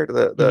it's the character,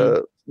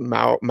 the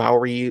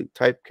Maori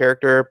type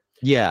character.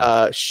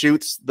 Yeah.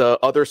 Shoots the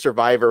other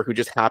survivor who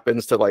just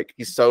happens to like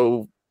he's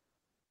so.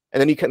 And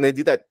then they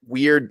do that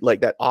weird,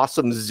 like that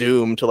awesome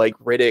zoom to like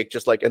Riddick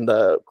just like in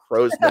the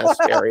crow's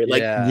nest area,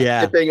 like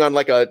sipping on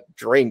like a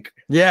drink.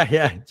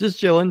 Yeah, just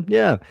chilling.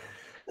 Yeah.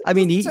 I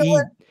mean,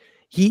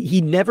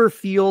 he never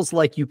feels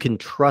like you can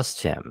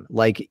trust him.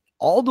 Like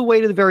all the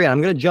way to the very end.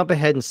 I'm going to jump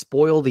ahead and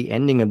spoil the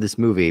ending of this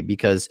movie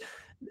because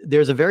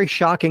there's a very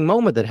shocking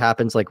moment that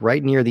happens like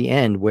right near the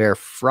end where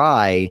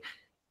Fry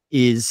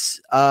is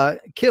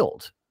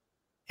killed.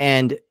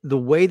 And the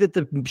way that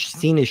the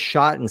scene is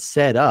shot and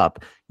set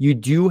up, you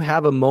do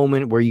have a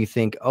moment where you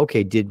think,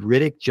 okay, did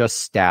Riddick just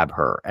stab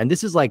her? And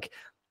this is like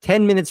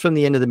 10 minutes from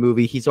the end of the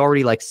movie. He's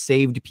already like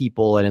saved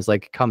people and has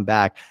like come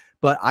back.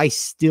 But I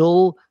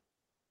still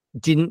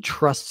didn't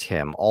trust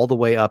him all the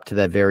way up to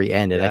that very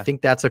end. And I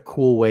think that's a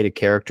cool way to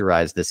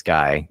characterize this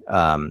guy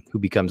who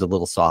becomes a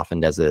little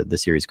softened as the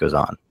series goes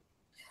on.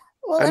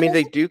 Well, I mean,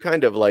 they do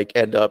kind of like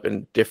end up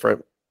in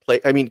different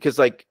places. I mean, because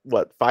like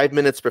 5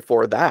 minutes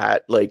before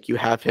that, like you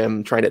have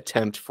him trying to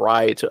tempt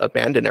Fry to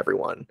abandon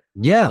everyone.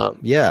 Yeah.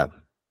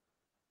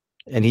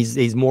 And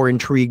he's more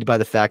intrigued by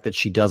the fact that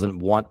she doesn't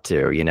want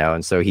to, you know,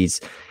 and so he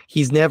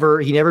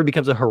never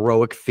becomes a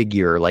heroic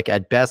figure. Like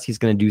at best, he's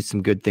going to do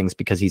some good things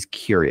because he's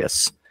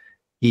curious.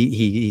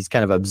 He's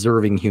kind of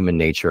observing human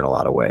nature in a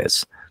lot of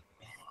ways.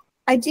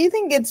 I do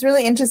think it's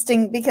really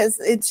interesting because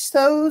it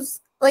shows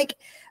like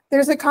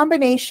there's a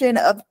combination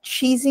of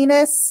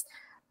cheesiness.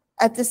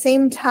 At the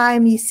same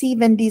time, you see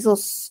Vin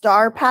Diesel's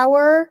star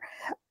power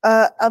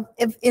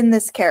in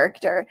this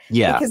character.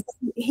 Yeah, because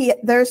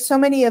there's so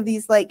many of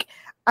these like.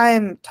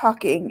 I'm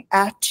talking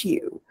at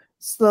you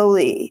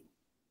slowly.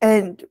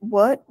 And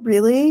what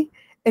really?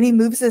 And he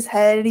moves his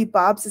head and he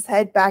bobs his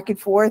head back and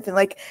forth. And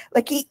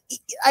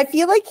I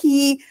feel like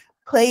he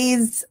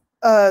plays,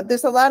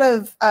 there's a lot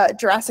of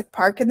Jurassic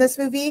Park in this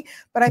movie,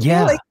 but I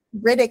feel like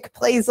Riddick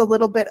plays a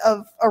little bit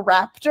of a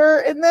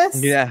raptor in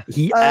this. Yeah,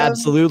 he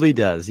absolutely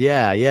does.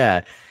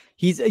 Yeah.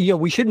 He's,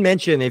 we should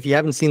mention, if you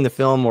haven't seen the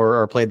film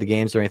or played the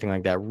games or anything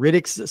like that,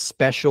 Riddick's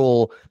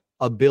special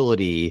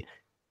ability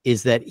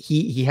is that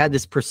he had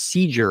this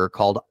procedure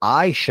called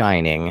eye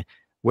shining,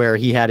 where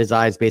he had his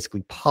eyes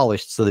basically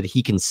polished so that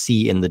he can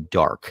see in the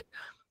dark.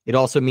 It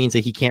also means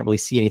that he can't really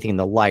see anything in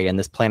the light. And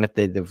this planet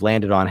that they've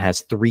landed on has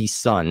 3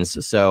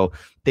 suns. So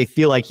they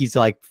feel like he's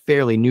like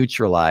fairly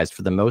neutralized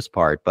for the most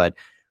part. But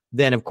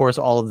then, of course,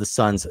 all of the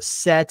suns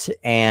set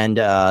and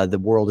the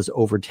world is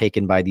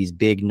overtaken by these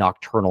big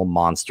nocturnal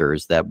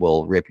monsters that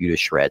will rip you to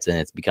shreds. And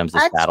it becomes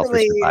this battle for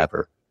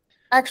survivor.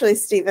 Actually,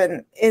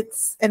 Stephen,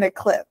 it's an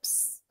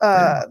eclipse.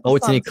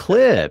 It's an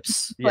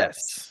eclipse.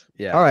 Yes.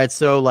 Yeah. All right.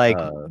 So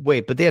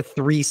wait, but they have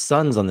 3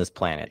 suns on this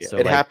planet. So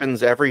it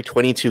happens every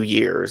 22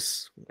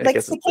 years.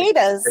 Like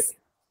cicadas.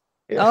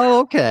 Oh,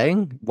 okay.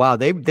 Wow.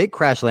 They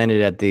crash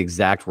landed at the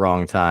exact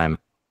wrong time.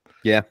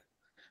 Yeah.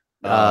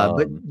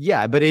 But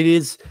it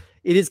is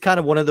it is kind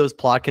of one of those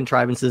plot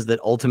contrivances that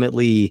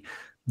ultimately,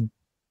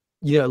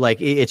 like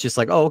it's just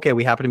like, oh, okay,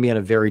 we happen to be on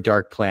a very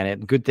dark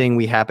planet. Good thing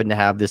we happen to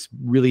have this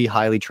really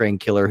highly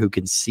trained killer who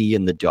can see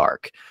in the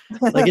dark.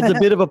 Like it's a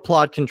bit of a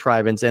plot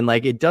contrivance, and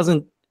like it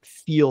doesn't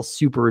feel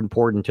super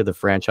important to the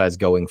franchise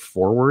going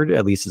forward.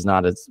 At least it's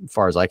not as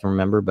far as I can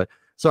remember. But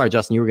sorry,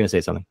 Justin, you were going to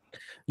say something.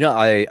 No,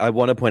 I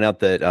want to point out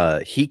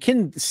that he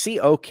can see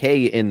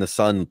okay in the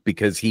sun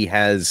because he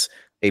has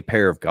a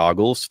pair of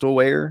goggles to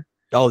wear.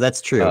 Oh,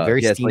 that's true.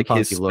 Very steampunky like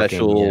his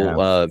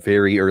special,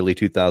 very early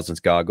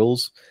 2000s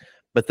goggles.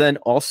 But then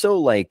also,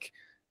 like,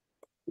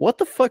 what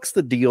the fuck's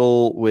the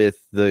deal with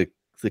the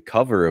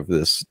cover of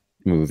this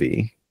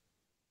movie?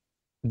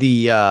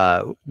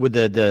 With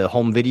the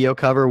home video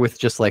cover with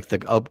just like the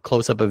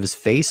close up of his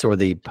face, or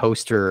the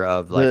poster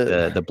of like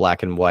the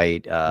black and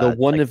white the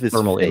one like of his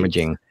thermal face.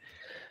 Imaging.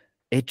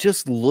 It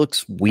just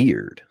looks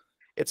weird.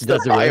 It's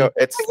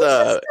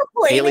the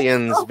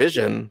alien's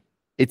vision.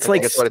 It's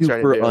like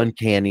super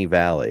uncanny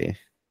valley.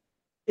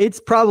 It's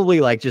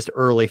probably like just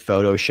early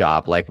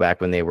Photoshop, like back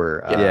when they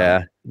were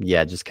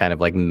just kind of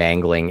like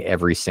mangling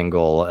every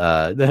single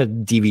the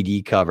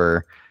DVD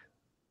cover.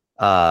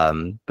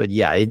 But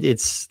yeah,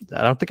 it's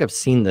I don't think I've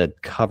seen the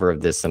cover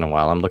of this in a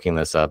while. I'm looking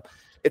this up.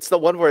 It's the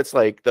one where it's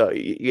like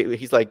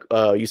he's like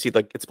you see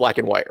like it's black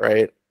and white,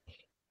 right?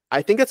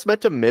 I think it's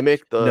meant to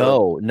mimic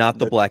not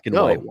the black and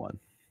white one.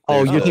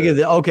 Oh, you're thinking of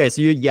okay,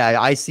 so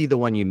I see the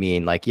one you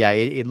mean. Like,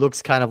 it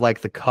looks kind of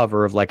like the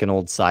cover of like an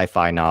old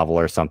sci-fi novel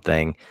or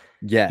something.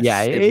 Yes.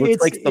 Yeah, it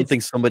looks like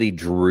something somebody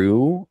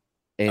drew,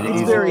 and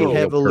it's very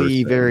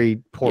heavily, very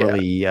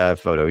poorly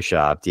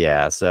photoshopped.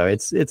 Yeah, so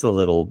it's a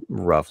little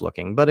rough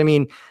looking. But I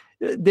mean,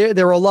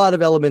 there are a lot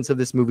of elements of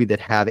this movie that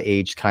have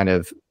aged kind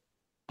of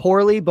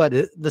poorly, but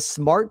the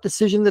smart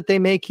decision that they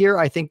make here,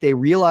 I think they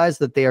realize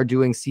that they are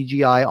doing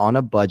CGI on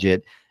a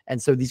budget.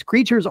 And so these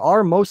creatures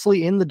are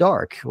mostly in the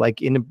dark,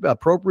 like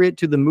inappropriate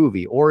to the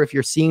movie. Or if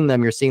you're seeing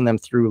them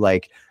through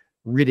like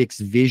Riddick's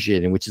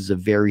vision, which is a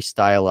very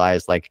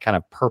stylized, like kind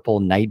of purple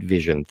night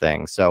vision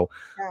thing. So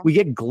we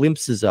get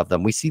glimpses of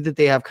them. We see that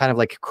they have kind of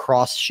like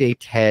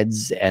cross-shaped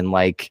heads and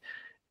like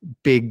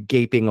big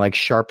gaping, like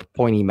sharp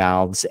pointy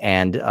mouths.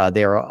 And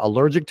they're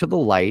allergic to the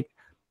light,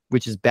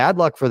 which is bad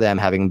luck for them,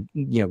 having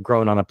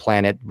grown on a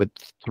planet with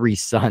 3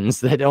 suns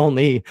that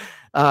only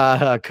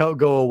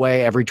go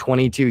away every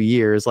 22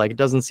 years. Like, it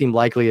doesn't seem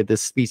likely that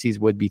this species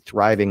would be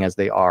thriving as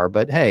they are.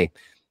 But hey,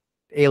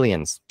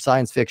 aliens,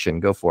 science fiction,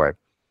 go for it.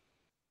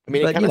 I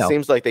mean, it kind of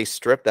seems like they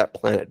stripped that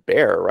planet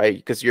bare, right?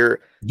 Because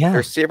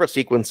there's several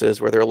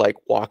sequences where they're like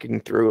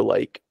walking through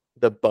like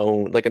the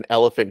bone, like an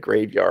elephant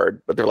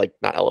graveyard, but they're like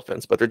not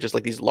elephants, but they're just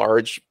like these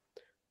large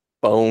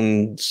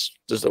bones,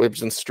 just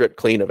been stripped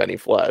clean of any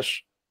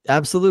flesh.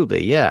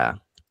 Absolutely, yeah.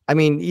 I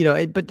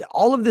mean, but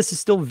all of this is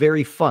still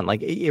very fun.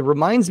 Like, it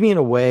reminds me in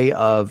a way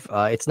of,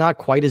 it's not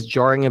quite as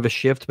jarring of a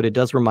shift, but it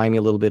does remind me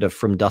a little bit of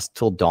From Dusk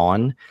Till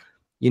Dawn.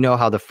 You know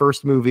how the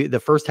first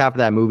half of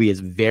that movie is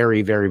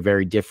very, very,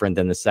 very different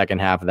than the second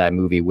half of that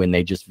movie when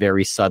they just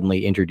very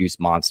suddenly introduce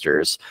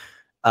monsters.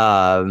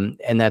 And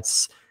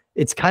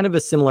it's kind of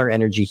a similar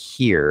energy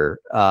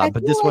here,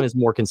 but this one is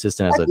more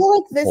consistent. I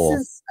feel like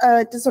this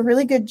does a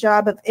really good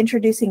job of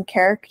introducing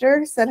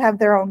characters that have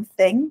their own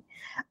thing.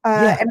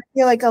 And I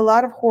feel like a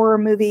lot of horror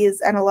movies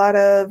and a lot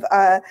of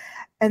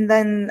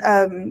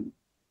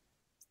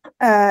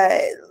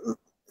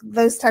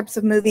those types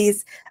of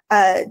movies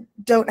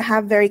don't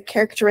have very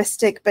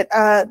characteristic, but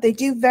they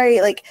do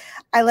very, like,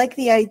 I like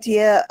the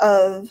idea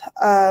of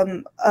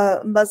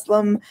a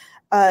Muslim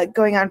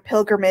going on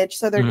pilgrimage,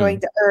 so they're going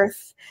to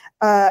Earth.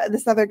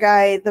 This other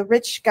guy, the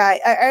rich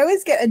guy, I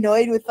always get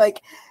annoyed with,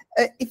 like,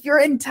 if you're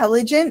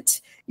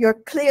intelligent, you're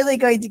clearly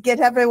going to get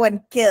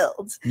everyone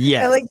killed.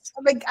 Yeah, like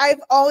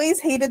I've always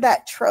hated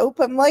that trope.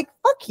 I'm like,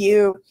 fuck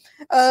you.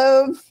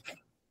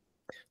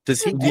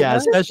 Does he? Yeah,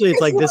 especially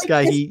it's like this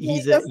guy.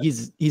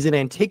 He's an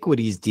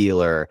antiquities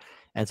dealer,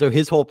 and so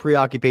his whole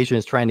preoccupation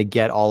is trying to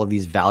get all of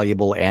these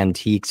valuable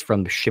antiques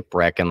from the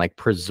shipwreck and like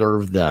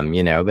preserve them.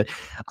 But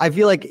I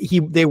feel like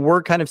they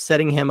were kind of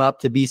setting him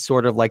up to be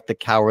sort of like the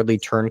cowardly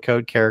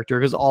turncoat character,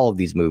 because all of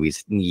these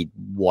movies need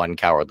one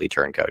cowardly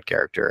turncoat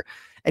character.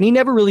 And he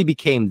never really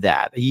became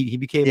that. He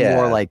became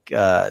more like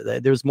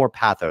there's more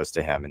pathos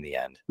to him in the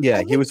end.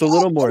 Yeah, he was a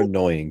little more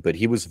annoying, but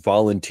he was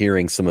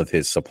volunteering some of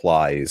his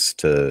supplies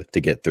to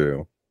get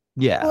through.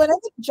 Yeah. Well, and I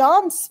think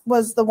John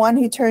was the one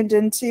who turned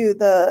into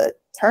the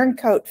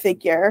turncoat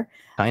figure.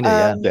 Kind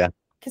of, yeah.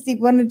 Because he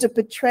wanted to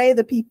betray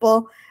the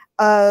people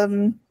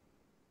and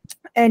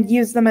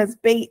use them as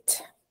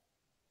bait.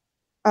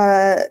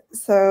 But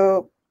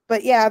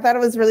yeah, I thought it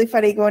was really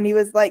funny when he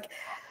was like,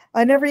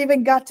 I never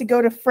even got to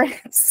go to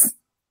France.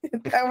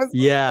 That was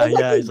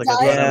he's like,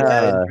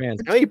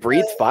 no, he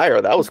breathed fire.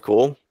 That was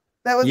cool.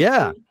 That was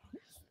cool.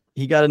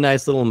 He got a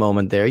nice little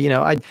moment there.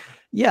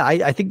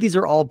 I think these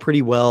are all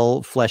pretty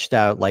well fleshed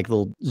out, like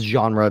little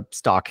genre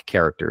stock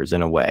characters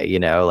in a way.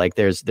 Like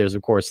there's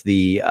of course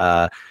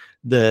the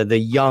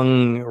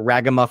young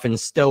ragamuffin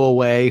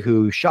stowaway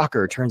who,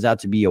 shocker, turns out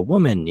to be a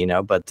woman.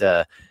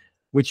 But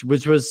which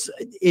was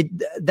it.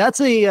 That's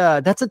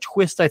a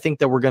twist I think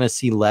that we're going to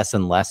see less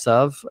and less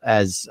of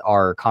as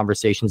our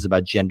conversations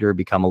about gender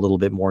become a little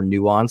bit more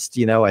nuanced.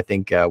 I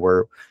think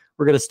we're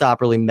going to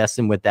stop really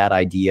messing with that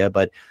idea,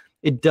 but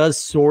it does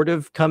sort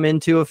of come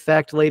into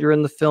effect later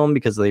in the film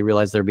because they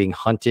realize they're being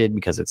hunted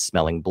because it's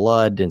smelling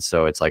blood, and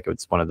so it's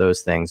one of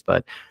those things.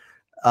 But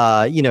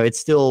it's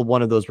still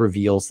one of those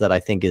reveals that I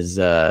think is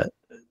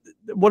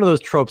one of those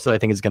tropes that I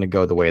think is going to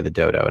go the way of the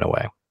dodo in a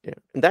way. Yeah,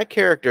 and that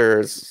character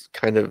is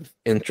kind of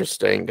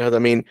interesting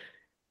because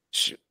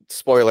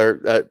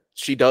spoiler,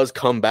 she does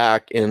come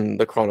back in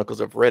the Chronicles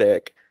of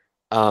Riddick.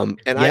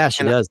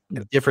 She does.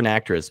 Different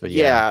actress, but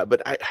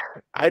but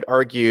I'd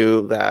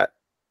argue that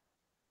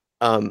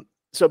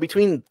so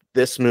between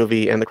this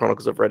movie and the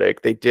Chronicles of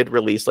Riddick, they did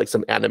release like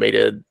some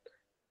animated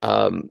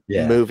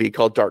movie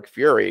called Dark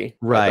Fury.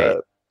 Right.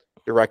 The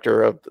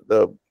director of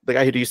the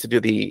guy who used to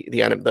do the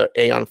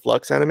Aeon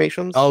Flux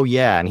animations. Oh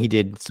yeah, and he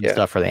did some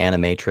stuff for the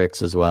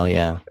Animatrix as well.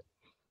 Yeah.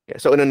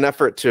 So in an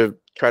effort to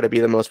try to be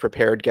the most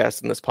prepared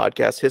guest in this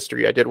podcast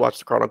history, I did watch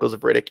the Chronicles of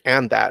Riddick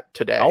and that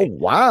today. Oh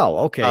wow.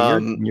 Okay.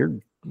 You're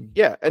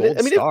and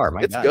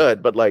it's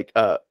good, but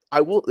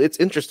it's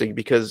interesting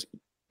because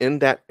in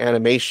that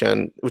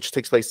animation, which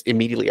takes place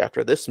immediately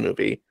after this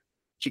movie,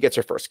 she gets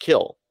her first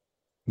kill.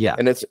 Yeah.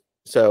 And it's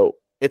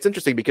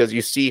interesting because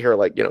you see her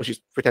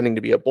she's pretending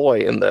to be a boy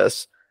in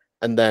this,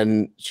 and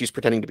then she's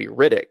pretending to be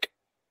Riddick.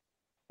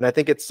 And I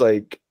think it's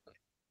like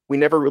we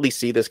never really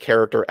see this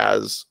character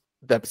as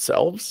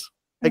themselves,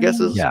 I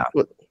guess is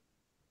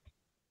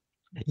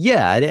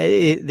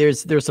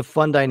there's a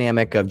fun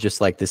dynamic of just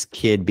like this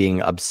kid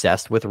being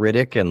obsessed with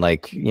Riddick and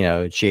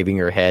shaving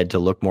her head to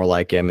look more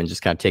like him and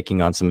just kind of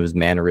taking on some of his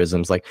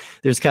mannerisms. Like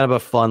there's kind of a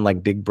fun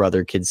like big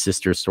brother kid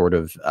sister sort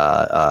of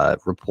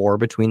rapport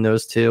between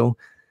those two.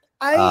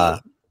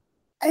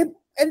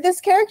 And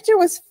this character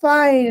was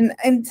fine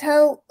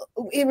until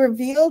it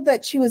revealed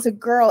that she was a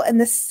girl.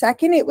 And the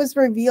second it was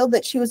revealed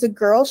that she was a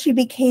girl, she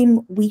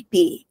became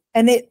weepy,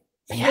 and it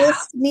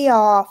pissed me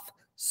off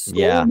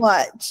so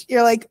much.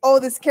 You're like, oh,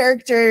 this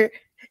character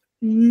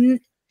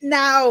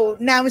now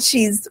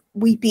she's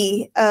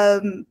weepy,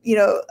 and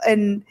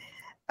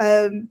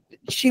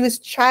she was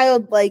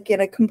childlike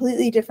in a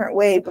completely different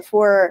way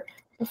before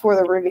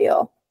the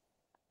reveal.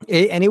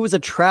 And it was a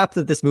trap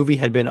that this movie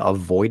had been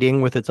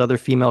avoiding with its other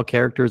female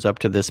characters up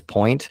to this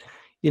point.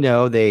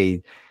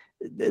 They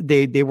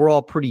were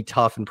all pretty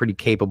tough and pretty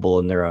capable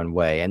in their own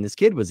way, and this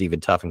kid was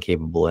even tough and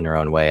capable in her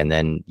own way. And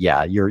then,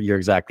 you're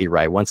exactly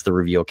right. Once the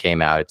reveal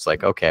came out, it's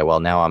like, okay, well,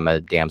 now I'm a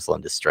damsel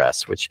in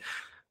distress, which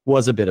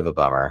was a bit of a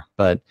bummer.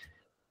 But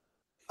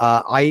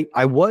the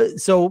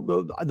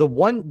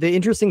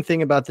interesting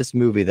thing about this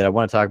movie that I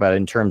want to talk about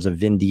in terms of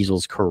Vin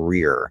Diesel's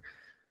career.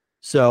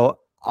 So.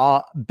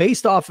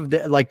 Based off of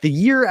the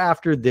year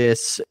after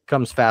this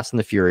comes Fast and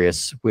the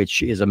Furious,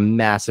 which is a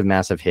massive,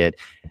 massive hit.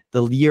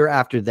 The year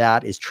after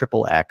that is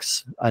Triple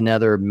X,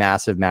 another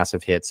massive,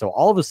 massive hit. So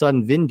all of a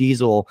sudden, Vin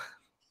Diesel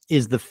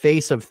is the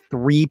face of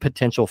 3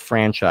 potential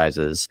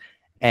franchises.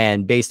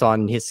 And based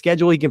on his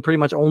schedule, he can pretty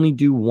much only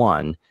do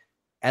one.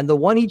 And the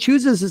one he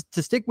chooses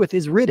to stick with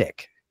is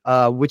Riddick,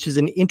 which is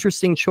an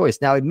interesting choice.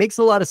 Now, it makes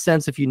a lot of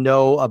sense if you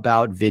know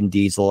about Vin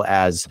Diesel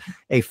as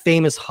a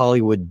famous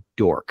Hollywood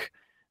dork.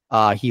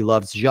 He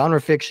loves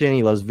genre fiction,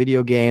 he loves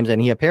video games, and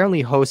he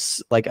apparently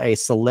hosts like a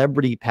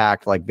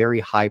celebrity-packed, like very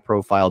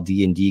high-profile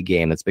D&D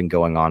game that's been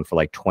going on for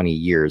like 20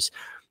 years.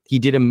 He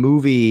did a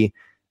movie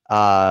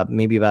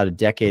maybe about a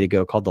decade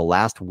ago called The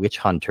Last Witch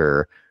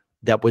Hunter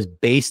that was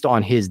based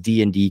on his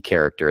D&D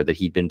character that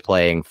he'd been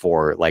playing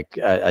for like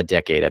a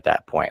decade at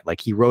that point. Like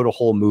he wrote a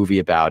whole movie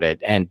about it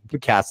and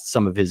cast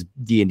some of his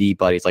D&D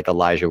buddies like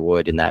Elijah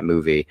Wood in that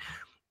movie.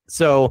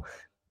 So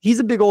he's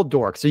a big old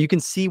dork. So you can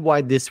see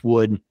why this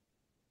would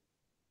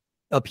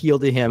appeal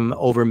to him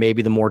over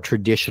maybe the more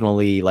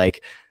traditionally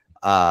like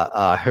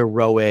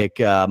heroic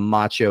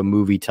macho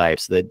movie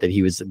types that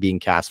he was being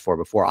cast for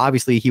before.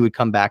 Obviously he would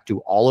come back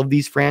to all of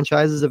these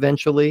franchises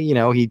eventually.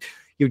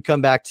 He would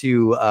come back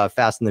to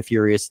Fast and the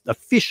Furious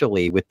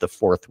officially with the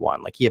 4th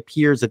one. Like he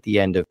appears at the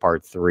end of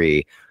part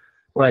 3,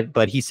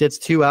 but he sits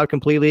 2 out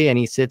completely, and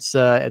he sits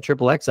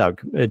Triple X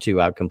out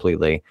 2 out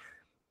completely.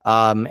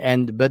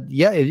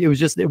 It was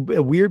just a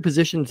weird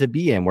position to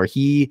be in where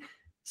he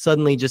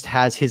suddenly just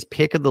has his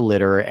pick of the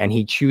litter and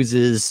he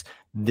chooses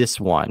this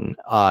one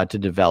to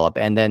develop.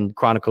 And then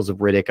Chronicles of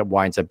Riddick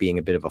winds up being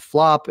a bit of a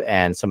flop,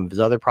 and some of his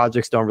other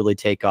projects don't really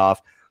take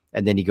off.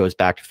 And then he goes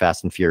back to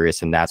Fast and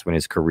Furious, and that's when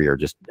his career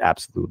just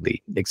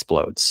absolutely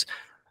explodes.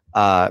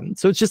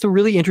 So it's just a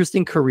really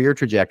interesting career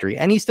trajectory.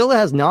 And he still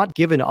has not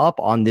given up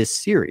on this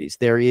series.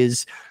 There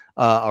is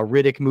a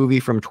Riddick movie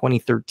from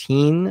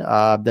 2013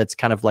 that's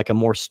kind of like a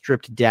more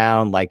stripped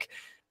down, like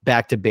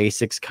back to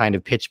basics kind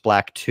of Pitch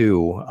Black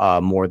 2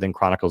 more than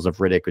Chronicles of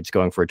Riddick, which is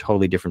going for a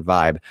totally different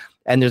vibe.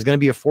 And there's going to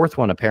be a 4th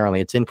one,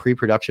 apparently. It's in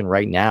pre-production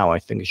right now. I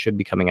think it should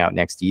be coming out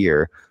next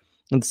year.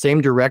 And the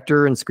same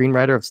director and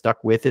screenwriter have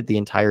stuck with it the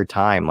entire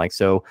time. Like,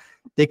 so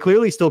they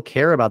clearly still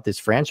care about this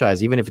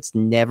franchise, even if it's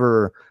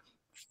never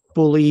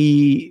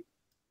fully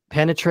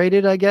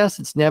penetrated, I guess.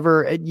 It's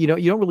never, you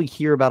don't really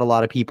hear about a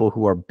lot of people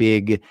who are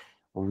big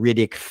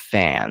Riddick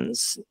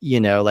fans.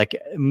 Like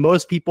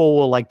most people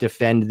will like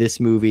defend this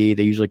movie.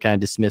 They usually kind of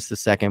dismiss the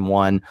second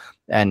one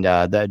and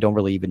don't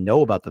really even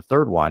know about the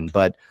third one.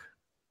 But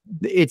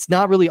it's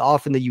not really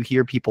often that you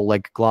hear people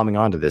like glomming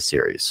onto this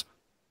series.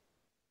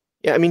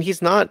 Yeah, I mean,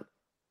 he's not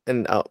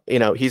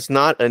he's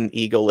not an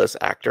egoless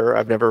actor.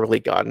 I've never really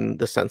gotten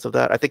the sense of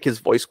that. I think his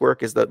voice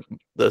work is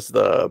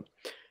the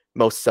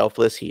most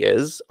selfless he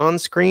is on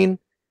screen.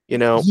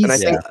 And I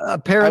think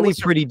apparently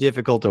pretty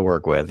difficult to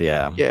work with.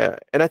 Yeah. Yeah.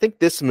 And I think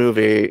this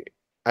movie,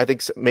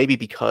 maybe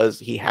because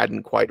he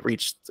hadn't quite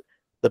reached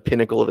the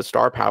pinnacle of his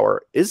star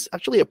power, is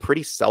actually a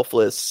pretty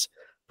selfless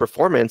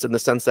performance in the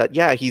sense that,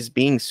 yeah, he's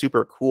being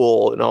super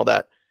cool and all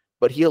that,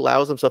 but he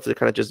allows himself to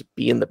kind of just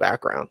be in the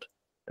background.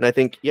 And I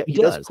think, yeah, he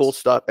does cool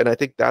stuff. And I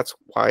think that's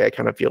why I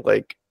kind of feel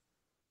like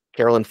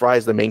Carolyn Fry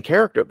is the main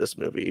character of this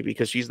movie,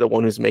 because she's the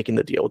one who's making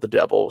the deal with the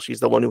devil. She's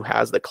the one who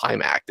has the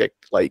climactic,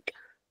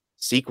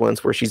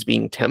 sequence where she's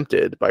being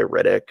tempted by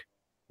Riddick.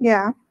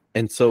 Yeah.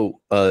 And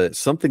so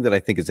something that I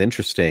think is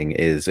interesting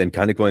is, and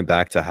kind of going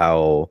back to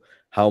how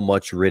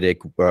much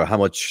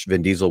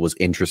Vin Diesel was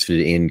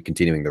interested in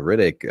continuing the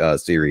Riddick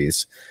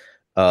series.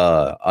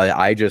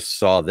 I just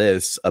saw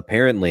this.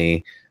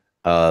 Apparently,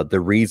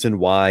 the reason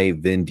why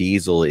Vin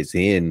Diesel is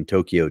in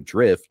Tokyo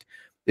Drift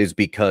is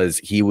because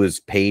he was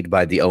paid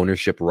by the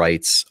ownership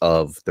rights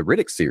of the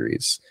Riddick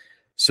series.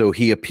 So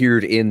he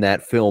appeared in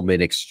that film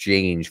in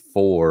exchange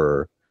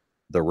for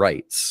the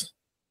rights,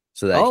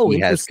 so that he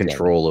has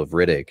control of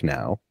Riddick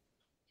now.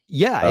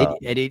 Yeah,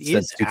 it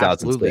is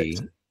absolutely.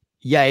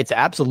 Yeah, it's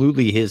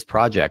absolutely his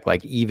project.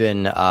 Like,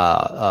 even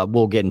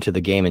we'll get into the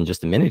game in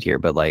just a minute here,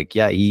 but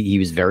he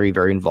was very,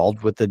 very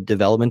involved with the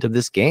development of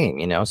this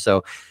game.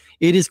 So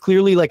it is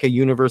clearly like a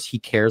universe he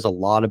cares a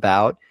lot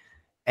about,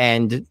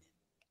 and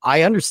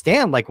I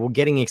understand we're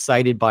getting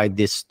excited by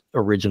this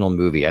original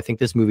movie. I think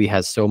this movie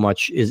has so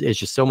much is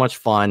just so much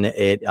fun.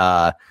 It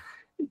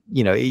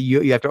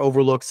you have to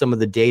overlook some of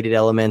the dated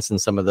elements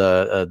and some of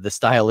the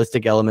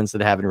stylistic elements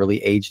that haven't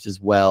really aged as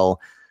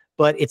well.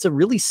 But it's a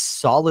really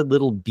solid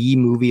little B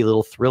movie,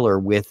 little thriller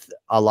with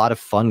a lot of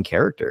fun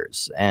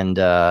characters. And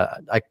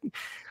the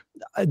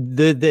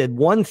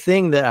one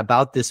thing that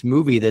about this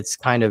movie that's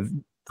kind of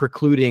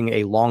precluding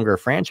a longer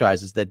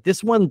franchise is that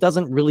this one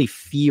doesn't really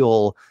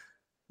feel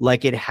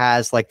like it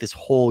has this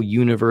whole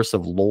universe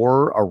of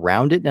lore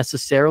around it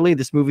necessarily.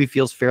 This movie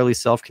feels fairly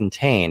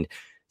self-contained.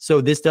 So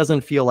this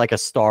doesn't feel like a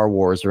Star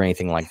Wars or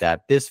anything like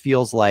that. This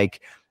feels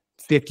like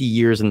 50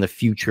 years in the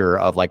future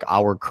of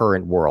our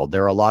current world.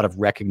 There are a lot of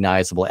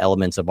recognizable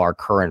elements of our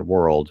current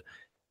world.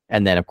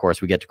 And then, of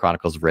course, we get to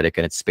Chronicles of Riddick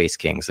and it's Space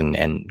Kings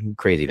and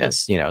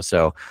craziness,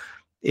 So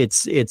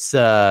it's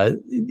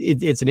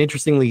an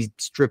interestingly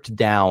stripped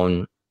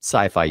down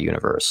sci-fi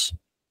universe.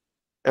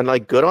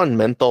 And good on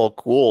menthol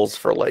ghouls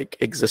for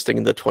existing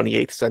in the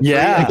 28th century,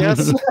 I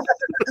guess.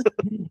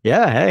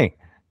 Yeah, hey.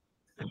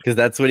 Because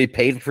that's what he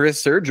paid for his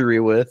surgery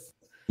with.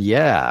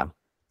 Yeah.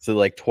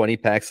 So 20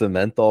 packs of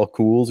menthol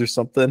cools or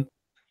something.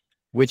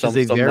 Which is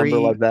a very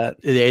number like that.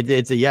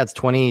 It's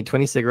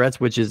 20 cigarettes,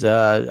 which is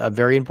a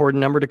very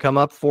important number to come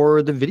up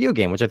for the video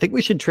game, which I think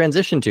we should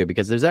transition to,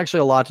 because there's actually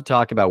a lot to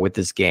talk about with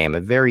this game. A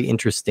very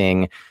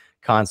interesting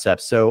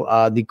concept.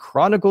 So the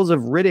Chronicles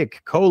of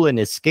Riddick: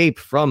 Escape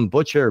from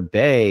Butcher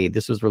Bay.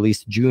 This was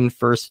released June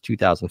 1st,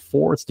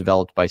 2004. It's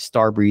developed by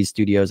Starbreeze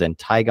Studios and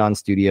Tygon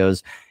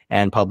Studios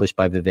and published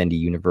by Vivendi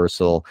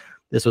Universal.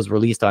 This was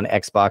released on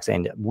Xbox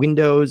and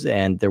Windows,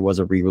 and there was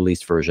a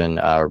re-released version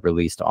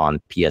released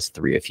on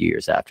PS3 a few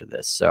years after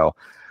this. So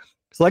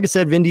like I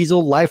said, Vin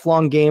Diesel,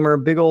 lifelong gamer,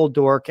 big old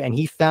dork, and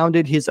he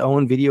founded his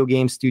own video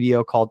game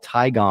studio called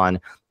Tygon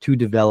to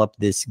develop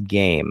this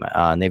game.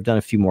 And they've done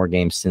a few more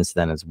games since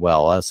then as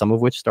well, some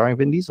of which starring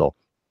Vin Diesel.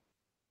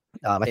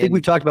 I think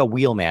we've talked about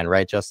Wheelman,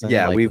 right, Justin?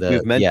 Yeah, we've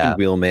mentioned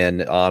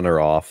Wheelman on or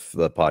off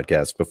the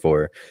podcast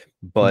before.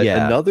 But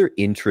another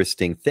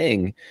interesting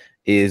thing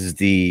is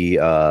the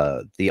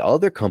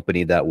other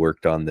company that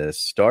worked on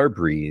this,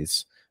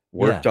 Starbreeze,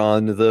 worked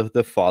on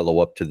the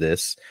follow-up to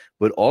this,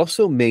 but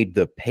also made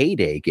the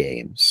Payday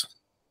games.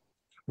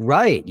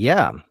 Right,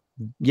 yeah.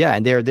 Yeah,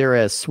 and they're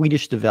a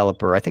Swedish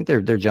developer. I think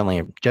they're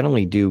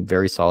generally do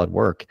very solid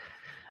work.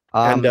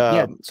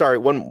 Sorry,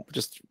 one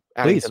just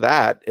adding to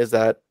that is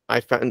that I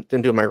found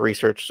in doing my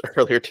research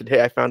earlier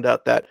today, I found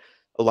out that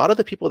a lot of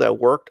the people that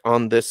worked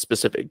on this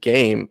specific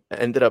game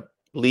ended up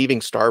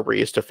leaving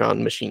Starbreeze to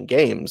found Machine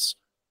Games,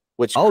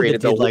 which created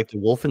the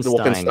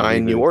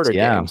Wolfenstein New Order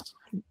games.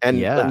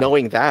 And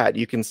knowing that,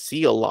 you can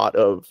see a lot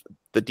of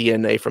the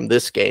DNA from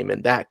this game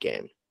and that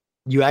game.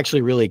 You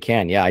actually really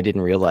can. Yeah, I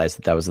didn't realize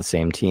that was the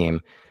same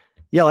team.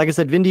 Yeah, like I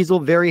said, Vin Diesel,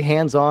 very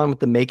hands-on with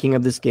the making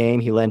of this game.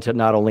 He lent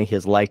not only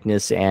his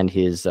likeness and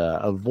his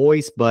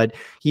voice, but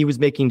he was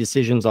making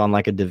decisions on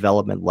a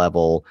development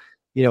level.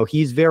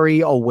 He's very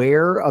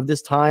aware of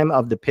this time,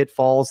 of the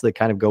pitfalls that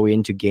kind of go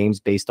into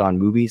games based on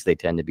movies. They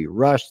tend to be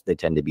rushed. They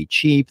tend to be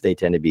cheap. They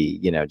tend to be,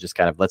 just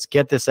kind of, let's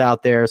get this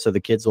out there so the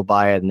kids will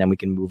buy it and then we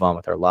can move on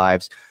with our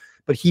lives.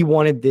 But he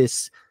wanted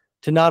this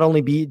to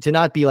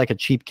not be like a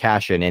cheap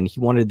cash-in, and he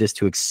wanted this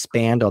to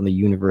expand on the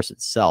universe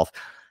itself.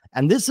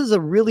 And this is a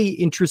really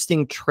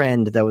interesting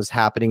trend that was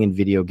happening in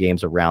video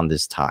games around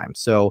this time.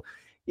 So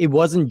it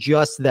wasn't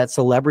just that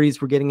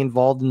celebrities were getting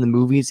involved in the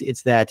movies,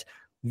 it's that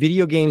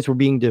video games were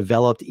being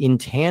developed in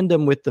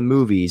tandem with the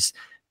movies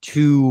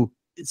to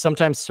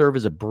sometimes serve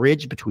as a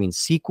bridge between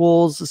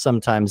sequels,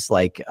 sometimes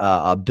like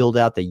build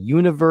out the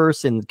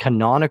universe in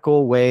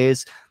canonical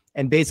ways.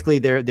 And basically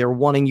they're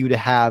wanting you to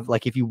have,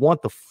 like, if you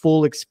want the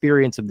full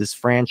experience of this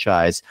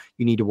franchise,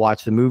 you need to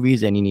watch the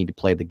movies and you need to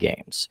play the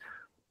games.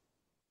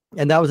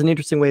 And that was an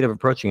interesting way of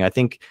approaching it. I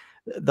think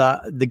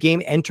the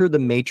game Enter the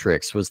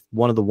Matrix was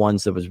one of the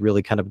ones that was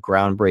really kind of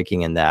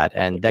groundbreaking in that.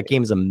 And that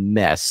game is a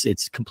mess.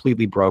 It's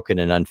completely broken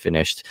and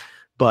unfinished,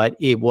 but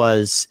it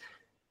was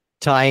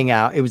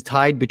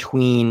tied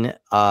between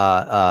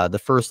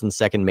the first and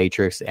second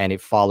Matrix, and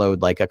it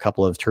followed like a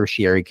couple of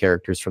tertiary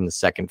characters from the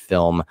second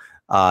film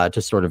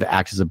to sort of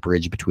act as a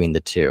bridge between the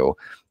two.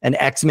 And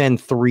X-Men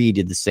 3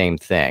 did the same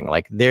thing.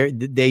 Like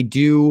they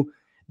do.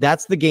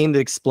 That's the game that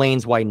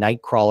explains why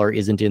Nightcrawler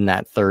isn't in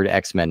that third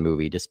X-Men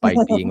movie, despite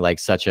being like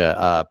such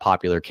a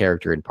popular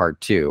character in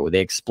part 2. They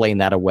explain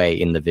that away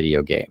in the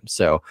video game.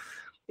 So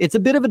it's a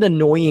bit of an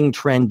annoying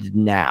trend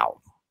now,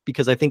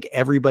 because I think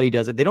everybody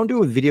does it. They don't do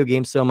it with video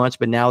games so much,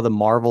 but now the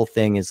Marvel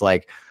thing is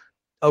like,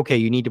 okay,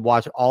 you need to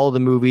watch all of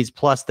the movies.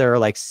 Plus there are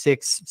like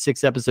six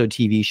episode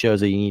TV shows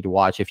that you need to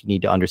watch if you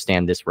need to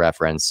understand this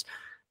reference.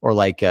 Or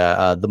like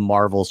the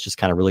Marvels just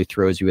kind of really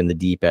throws you in the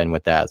deep end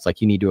with that. It's like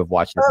you need to have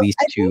watched at least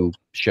 2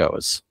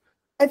 shows.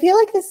 I feel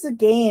like this is a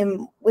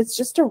game was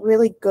just a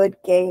really good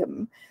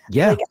game.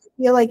 Yeah. Like, I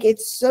feel like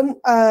it's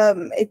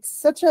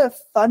such a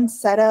fun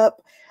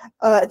setup.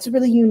 It's a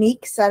really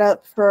unique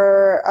setup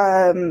for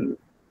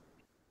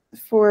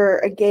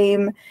a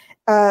game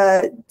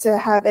to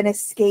have an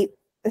escape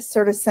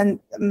sort of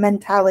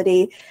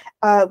mentality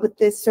with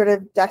this sort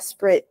of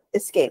desperate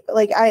escape.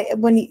 Like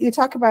when you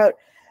talk about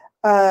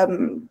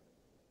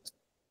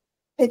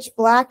Pitch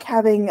Black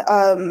having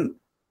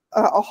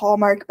a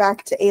hallmark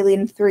back to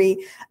Alien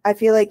 3, I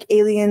feel like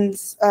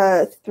Aliens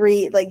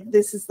 3, like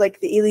this is like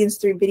the Aliens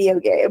 3 video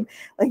game,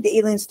 like the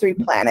Aliens 3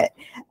 planet,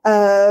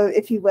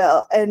 if you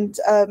will. And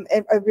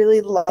I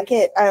really like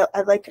it.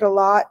 I like it a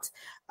lot.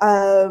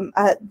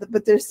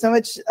 But there's so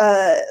much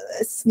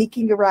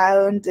sneaking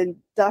around and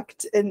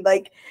ducked and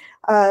like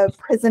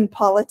prison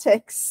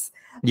politics.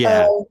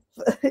 Yeah.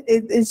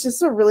 It's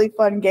just a really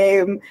fun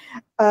game.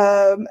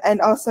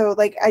 And also,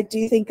 like, I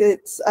do think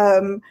it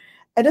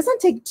doesn't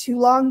take too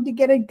long to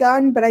get a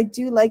gun, but I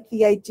do like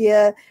the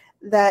idea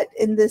that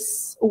in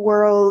this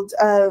world,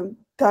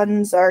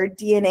 guns are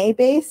DNA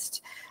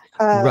based.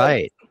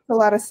 Right. Makes a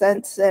lot of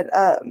sense. And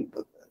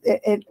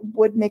it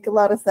would make a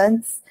lot of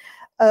sense.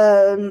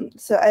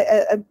 So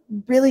I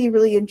really,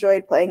 really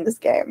enjoyed playing this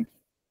game.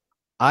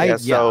 Oh,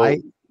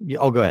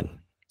 go ahead.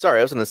 Sorry,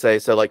 I was going to say,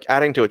 so like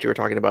adding to what you were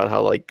talking about,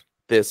 how like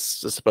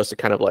this is supposed to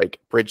kind of like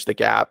bridge the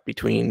gap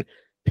between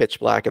Pitch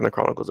Black and the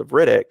Chronicles of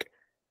Riddick.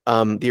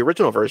 The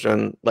original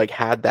version like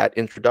had that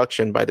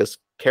introduction by this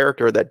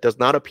character that does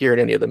not appear in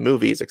any of the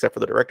movies except for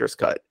the director's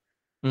cut.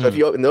 So if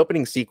you in the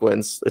opening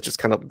sequence, it's just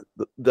kind of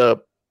the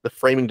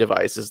framing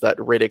device is that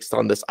Riddick's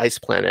on this ice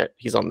planet.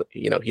 He's on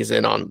he's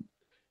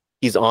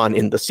on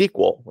in the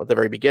sequel at the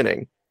very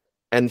beginning,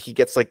 and he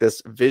gets like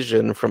this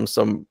vision from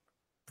some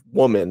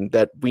woman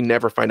that we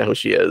never find out who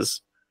she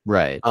is.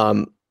 Right.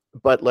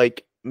 But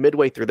like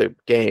midway through the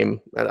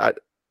game,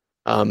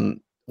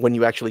 when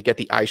you actually get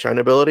the eye shine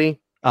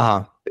ability,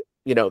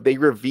 they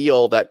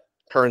reveal that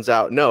turns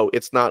out no,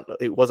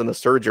 it wasn't a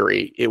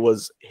surgery. It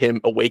was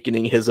him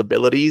awakening his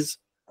abilities,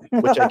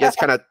 which I guess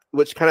kind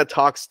of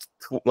talks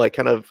to, like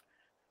kind of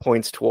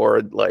points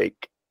toward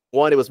like,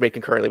 one, it was made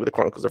concurrently with the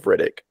Chronicles of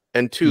Riddick,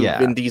 and 2,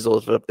 Vin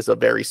Diesel is a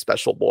very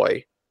special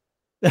boy.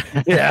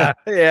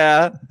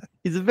 Yeah.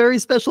 He's a very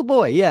special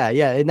boy. Yeah.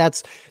 And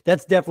that's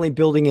definitely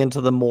building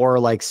into the more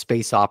like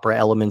space opera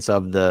elements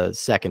of the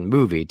second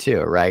movie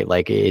too, right?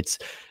 Like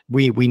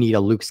we need a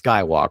Luke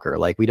Skywalker.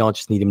 Like we don't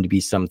just need him to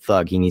be some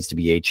thug. He needs to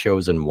be a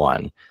chosen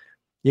one.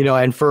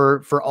 And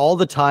for all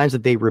the times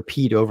that they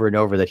repeat over and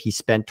over that he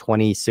spent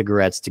 20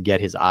 cigarettes to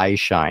get his eyes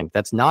shined,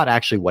 that's not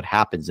actually what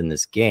happens in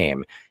this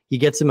game. He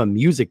gets him a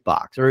music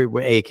box, or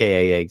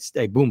AKA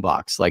a boom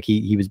box. Like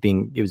he was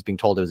being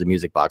told it was a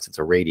music box. It's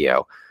a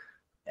radio.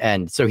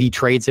 And so he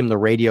trades him the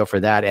radio for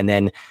that. And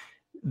then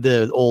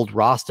the old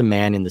Rasta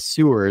man in the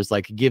sewers,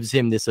 like gives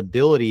him this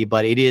ability,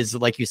 but it is,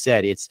 like you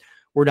said,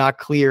 we're not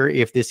clear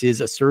if this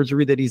is a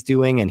surgery that he's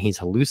doing and he's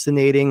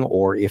hallucinating,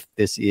 or if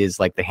this is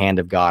like the hand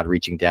of God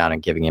reaching down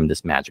and giving him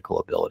this magical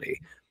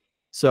ability.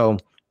 So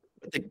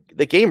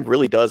the game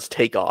really does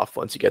take off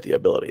once you get the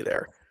ability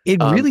there. It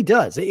really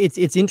does.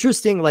 It's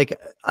interesting. Like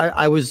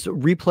I was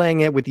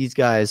replaying it with these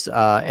guys,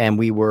 and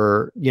we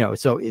were,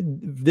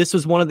 this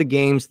was one of the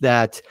games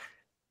that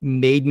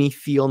made me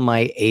feel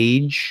my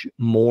age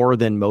more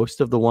than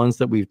most of the ones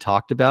that we've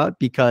talked about,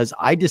 because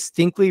I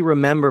distinctly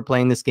remember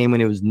playing this game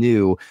when it was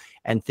new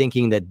and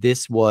thinking that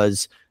this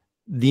was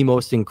the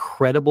most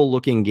incredible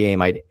looking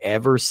game I'd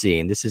ever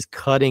seen. This is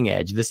cutting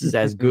edge. This is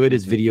as good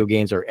as video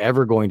games are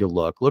ever going to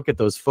look. Look at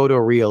those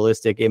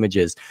photorealistic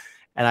images.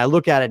 And I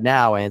look at it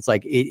now and it's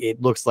like,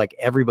 it looks like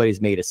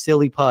everybody's made a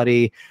silly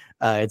putty.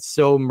 It's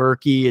so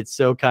murky. It's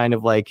so kind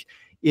of like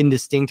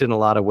indistinct in a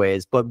lot of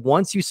ways. But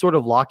once you sort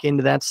of lock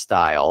into that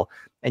style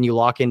and you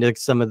lock into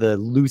some of the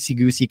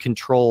loosey-goosey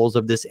controls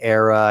of this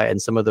era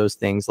and some of those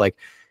things, like,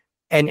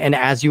 and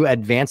as you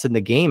advance in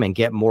the game and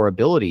get more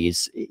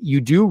abilities, you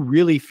do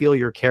really feel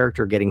your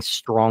character getting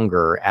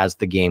stronger as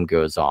the game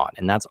goes on.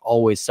 And that's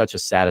always such a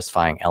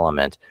satisfying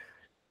element.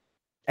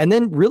 And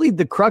then really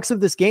the crux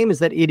of this game is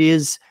that it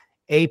is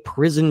a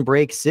prison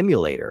break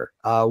simulator,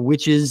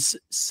 which is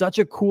such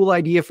a cool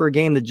idea for a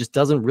game that just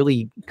doesn't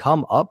really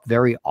come up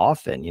very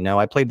often. You know,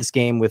 I played this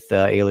game with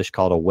Ailish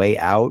called A Way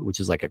Out, which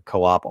is like a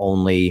co-op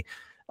only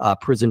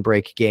prison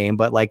break game.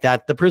 But like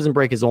that, the prison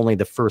break is only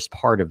the first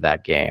part of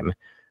that game.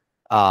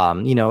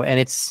 You know, and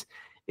it's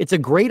a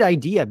great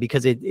idea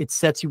because it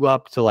sets you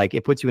up to, like,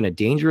 it puts you in a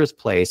dangerous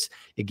place.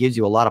 It gives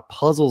you a lot of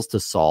puzzles to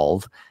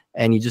solve,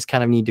 and you just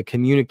kind of need to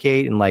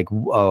communicate and like,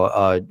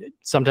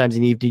 sometimes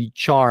you need to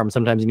charm,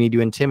 sometimes you need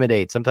to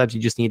intimidate, sometimes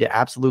you just need to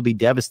absolutely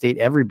devastate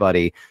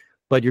everybody,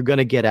 but you're going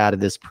to get out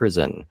of this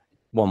prison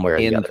one way or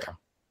the other.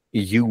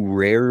 You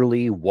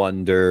rarely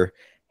wonder,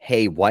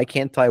 hey, why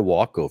can't I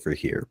walk over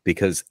here?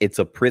 Because it's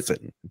a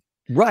prison.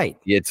 Right.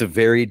 It's a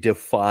very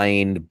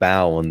defined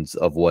bounds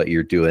of what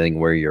you're doing,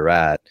 where you're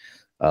at.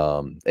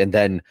 And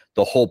then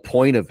the whole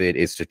point of it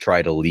is to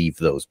try to leave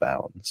those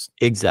bounds.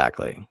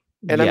 Exactly.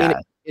 And I mean,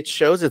 it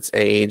shows its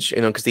age,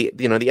 you know, because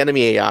the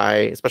enemy AI,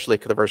 especially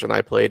the version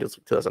I played, is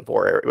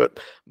 2004 era,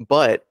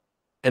 but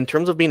in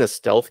terms of being a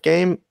stealth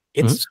game,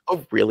 it's a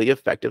really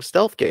effective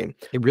stealth game.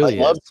 It really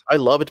is. I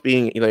love it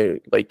being, you know,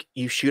 like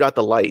you shoot out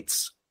the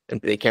lights and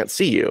they can't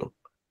see you.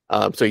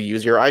 So you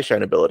use your eye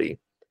shine ability.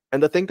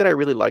 And the thing that I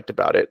really liked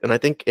about it, and I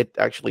think it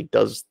actually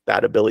does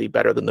that ability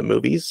better than the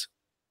movies,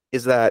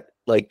 is that,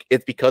 like,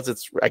 it's because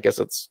I guess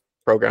it's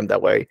programmed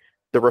that way.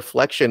 The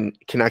reflection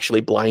can actually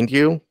blind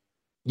you.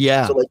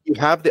 Yeah. So like you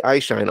have the eye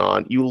shine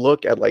on, you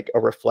look at like a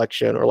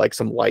reflection or like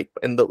some light,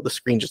 and the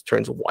screen just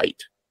turns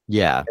white.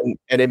 Yeah.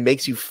 And it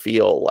makes you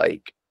feel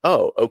like,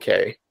 oh,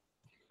 okay.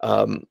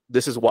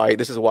 This is why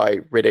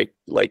Riddick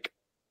like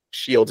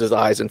shields his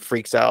eyes and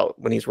freaks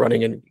out when he's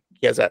running and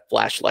he has that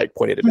flashlight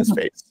pointed at his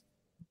face.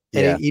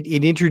 And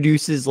it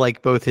introduces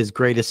like both his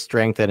greatest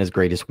strength and his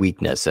greatest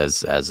weakness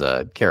as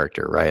a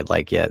character, right?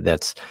 Like, yeah,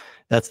 that's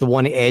the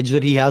one edge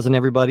that he has on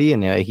everybody,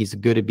 and he's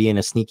good at being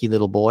a sneaky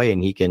little boy,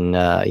 and he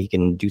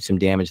can do some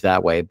damage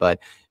that way. But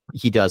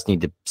he does need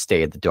to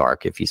stay in the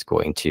dark if he's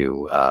going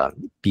to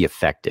be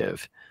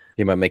effective.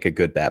 He might make a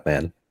good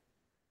Batman.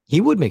 He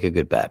would make a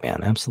good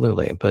Batman,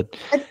 absolutely. But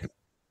I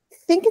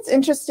think it's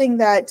interesting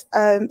that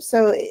from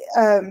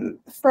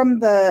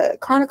the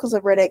Chronicles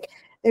of Riddick,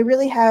 they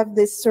really have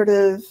this sort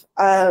of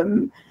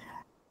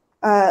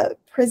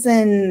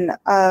prison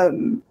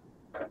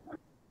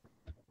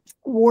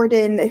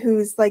warden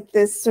who's like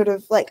this sort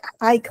of like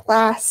high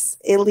class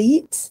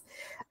elite.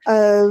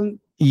 It's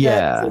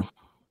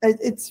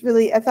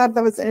really, I thought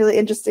that was really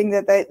interesting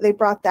that they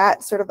brought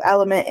that sort of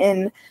element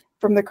in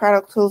from the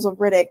Chronicles of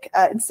Riddick,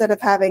 instead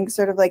of having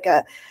sort of like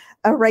a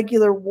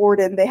regular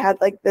warden. They had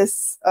like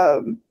this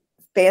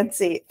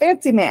fancy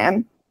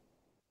man.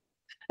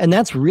 And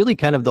that's really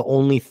kind of the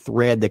only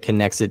thread that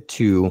connects it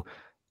to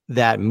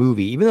that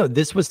movie, even though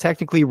this was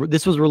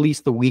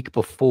released the week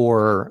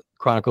before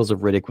Chronicles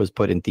of Riddick was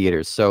put in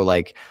theaters. So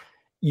like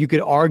you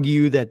could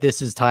argue that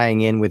this is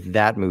tying in with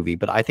that movie,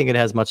 but I think it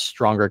has much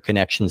stronger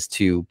connections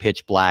to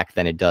Pitch Black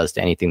than it does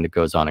to anything that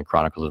goes on in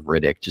Chronicles of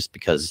Riddick, just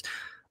because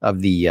of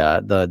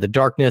the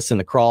darkness and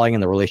the crawling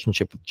and the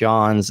relationship with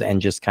Johns,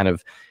 and just kind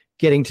of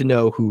getting to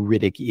know who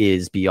Riddick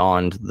is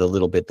beyond the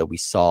little bit that we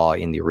saw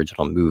in the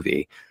original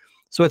movie.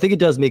 So I think it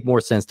does make more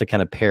sense to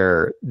kind of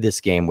pair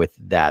this game with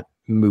that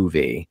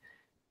movie.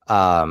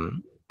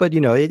 But,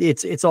 you know,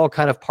 it's all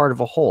kind of part of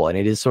a whole, and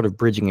it is sort of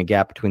bridging a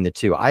gap between the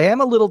two. I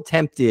am a little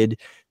tempted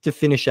to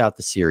finish out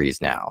the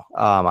series now.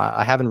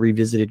 I haven't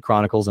revisited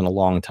Chronicles in a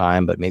long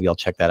time, but maybe I'll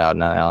check that out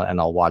and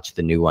I'll watch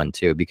the new one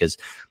too, because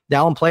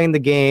now I'm playing the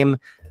game,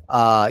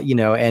 you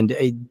know,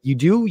 and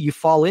you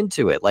fall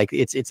into it. Like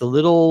it's a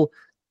little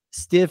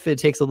stiff. It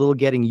takes a little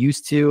getting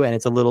used to, and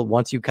it's a little,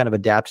 once you kind of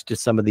adapt to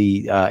some of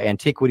the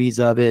antiquities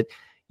of it,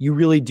 you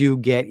really do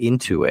get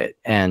into it,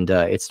 and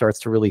it starts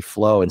to really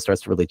flow and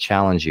starts to really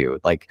challenge you.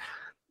 Like,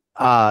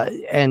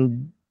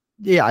 and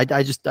yeah,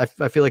 I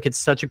feel like it's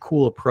such a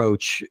cool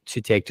approach to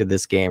take to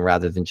this game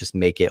rather than just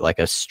make it like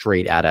a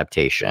straight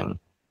adaptation.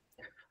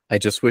 I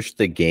just wish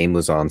the game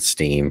was on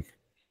Steam.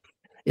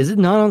 Is it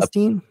not on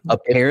Steam?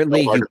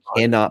 Apparently, you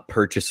cannot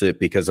purchase it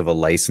because of a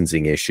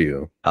licensing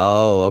issue.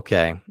 Oh,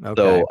 okay.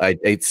 So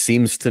it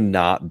seems to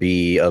not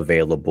be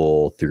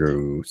available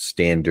through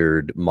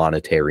standard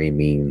monetary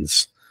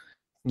means.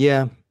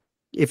 Yeah.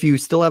 If you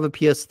still have a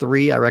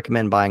PS3, I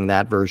recommend buying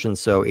that version.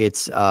 So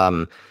it's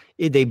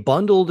they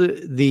bundled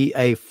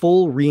a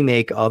full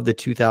remake of the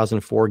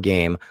 2004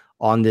 game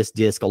on this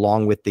disc,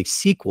 along with the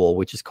sequel,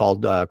 which is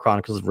called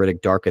Chronicles of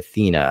Riddick: Dark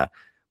Athena,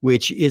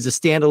 which is a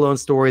standalone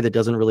story that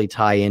doesn't really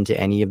tie into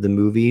any of the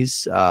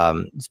movies.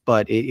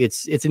 But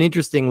it's an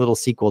interesting little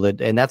sequel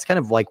and that's kind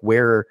of like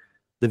where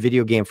the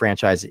video game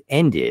franchise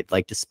ended.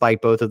 Like,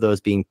 despite both of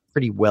those being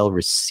pretty well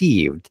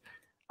received,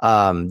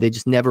 they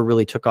just never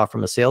really took off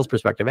from a sales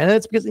perspective. And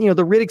that's because, the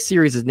Riddick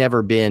series has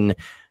never been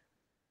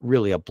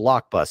really a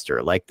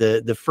blockbuster. Like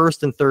the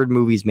first and third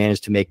movies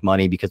managed to make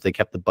money because they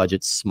kept the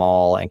budget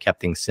small and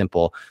kept things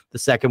simple. The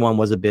second one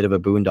was a bit of a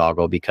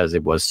boondoggle because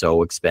it was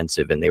so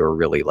expensive and they were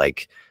really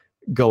like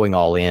going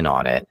all in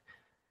on it.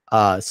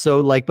 But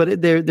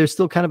there's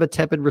still kind of a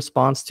tepid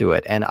response to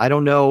it. And I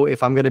don't know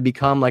if I'm going to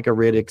become like a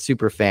Riddick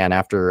super fan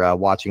after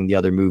watching the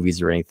other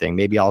movies or anything.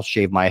 Maybe I'll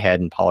shave my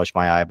head and polish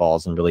my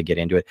eyeballs and really get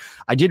into it.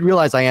 I did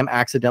realize I am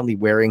accidentally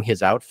wearing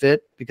his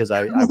outfit because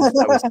I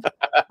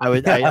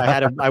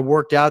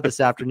worked out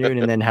this afternoon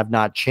and then have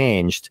not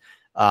changed.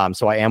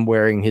 So I am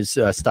wearing his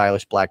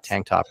stylish black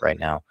tank top right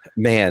now.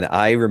 Man,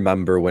 I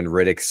remember when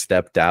Riddick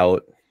stepped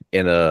out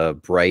in a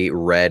bright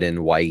red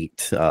and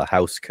white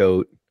house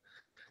coat.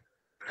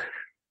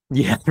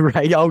 Yeah,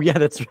 right. Oh, yeah,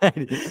 that's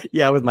right.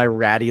 Yeah, with my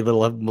ratty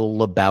little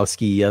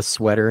Lebowski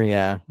sweater.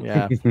 Yeah.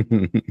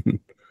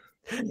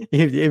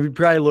 It would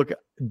probably look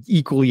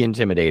equally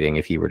intimidating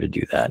if he were to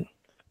do that.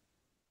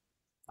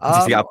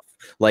 He's got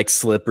like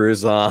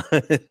slippers on.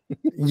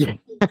 Yeah.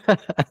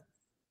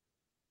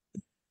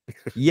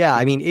 Yeah,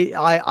 I mean,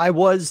 I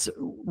was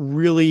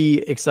really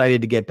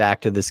excited to get back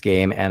to this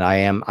game, and I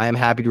am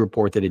happy to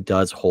report that it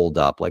does hold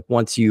up. Like,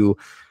 once you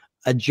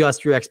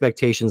adjust your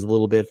expectations a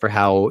little bit for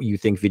how you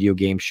think video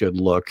games should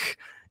look,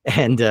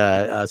 and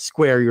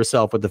square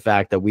yourself with the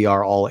fact that we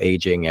are all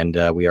aging and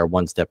we are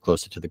one step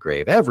closer to the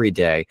grave every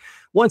day.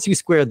 Once you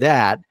square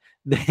that,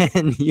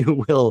 then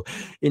you will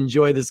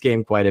enjoy this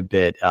game quite a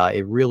bit.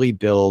 It really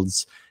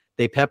builds.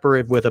 They pepper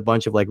it with a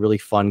bunch of like really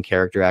fun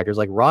character actors,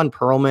 like Ron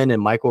Perlman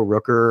and Michael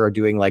Rooker are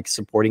doing like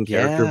supporting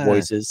character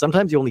voices.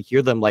 Sometimes you only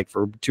hear them like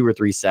for 2 or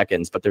 3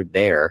 seconds, but they're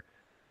there.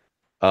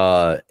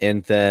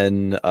 And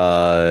then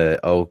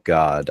oh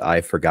god,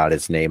 I forgot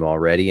his name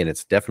already, and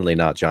it's definitely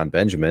not John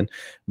Benjamin,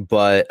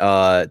 but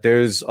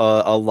there's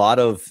a lot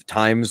of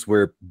times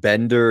where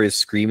Bender is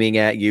screaming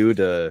at you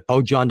to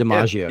John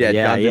DiMaggio.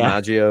 John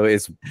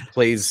DiMaggio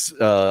plays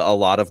a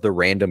lot of the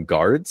random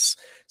guards,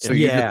 so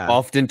you can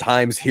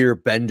oftentimes hear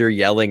Bender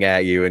yelling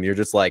at you and you're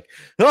just like,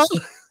 oh!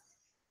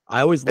 I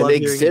always love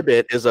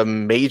Exhibit is a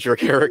major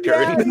character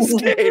in this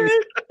game.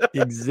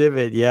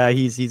 Exhibit, yeah,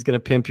 he's gonna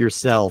pimp your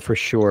cell for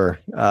sure.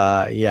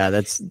 I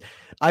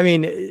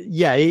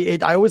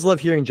always love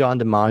hearing John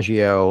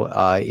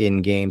DiMaggio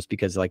in games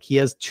because like he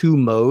has 2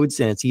 modes,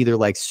 and it's either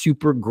like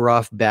super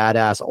gruff,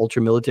 badass,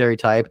 ultra military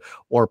type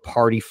or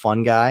party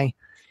fun guy,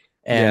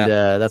 and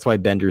that's why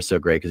Bender's so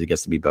great because he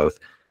gets to be both.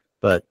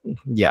 But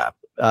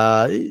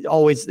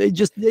always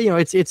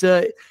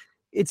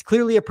it's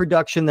clearly a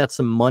production that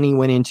some money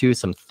went into,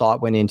 some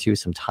thought went into,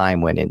 some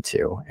time went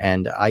into.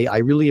 And I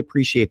really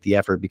appreciate the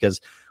effort because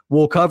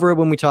we'll cover it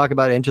when we talk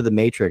about Enter the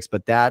Matrix,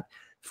 but that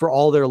for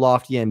all their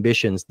lofty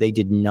ambitions, they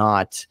did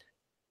not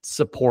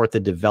support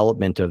the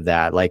development of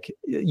that. Like,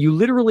 you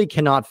literally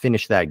cannot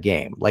finish that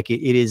game. Like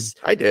it is.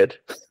 I did.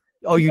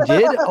 Oh, you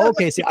did?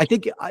 Okay. See, I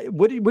think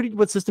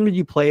what system did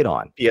you play it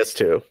on?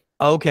 PS2.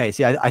 Okay.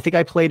 See, I think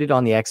I played it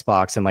on the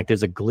Xbox, and like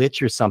there's a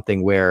glitch or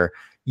something where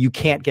you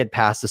can't get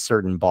past a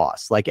certain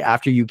boss. Like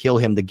after you kill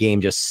him, the game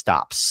just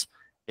stops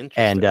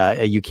and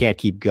you can't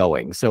keep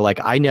going. So like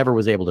I never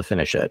was able to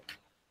finich it.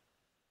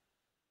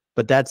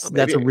 But that's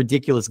a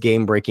ridiculous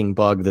game breaking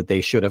bug that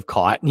they should have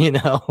caught,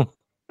 If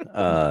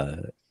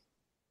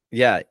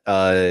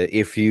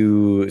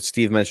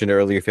Steve mentioned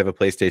earlier, if you have a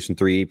PlayStation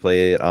 3,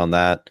 play it on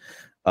that.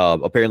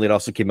 Apparently it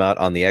also came out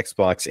on the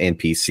Xbox and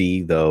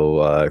PC,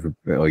 though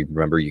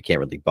remember you can't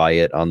really buy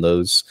it on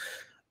those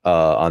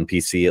on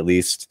PC at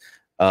least.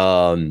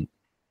 Don't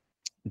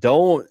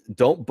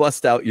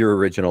bust out your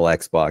original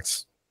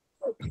Xbox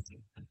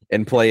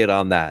and play it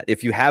on that.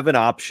 If you have an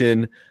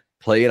option,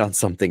 play it on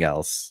something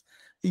else.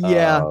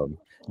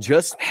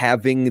 Just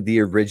having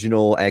the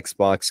original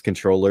Xbox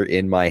controller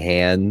in my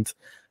hand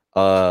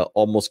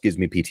almost gives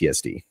me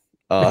PTSD.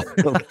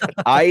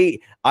 I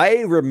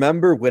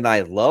remember when I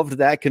loved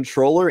that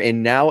controller,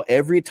 and now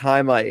every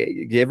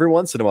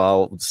once in a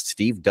while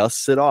Steve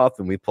dusts it off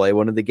and we play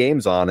one of the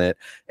games on it,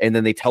 and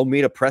then they tell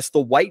me to press the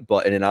white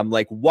button and I'm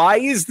like, why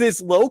is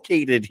this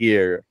located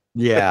here?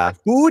 Yeah.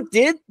 Who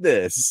did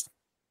this?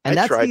 And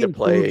I tried to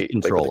play with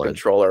the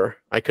controller.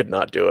 I could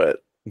not do it.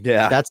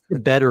 Yeah. That's the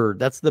better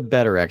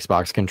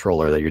Xbox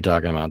controller that you're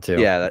talking about too.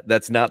 Yeah,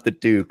 that's not the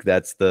Duke,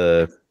 that's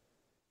the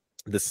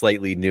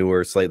slightly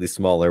newer, slightly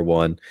smaller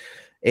one.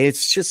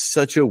 It's just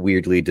such a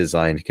weirdly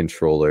designed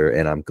controller,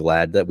 and I'm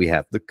glad that we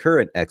have the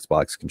current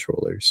Xbox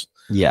controllers.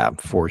 Yeah,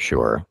 for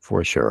sure.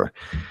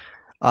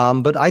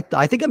 But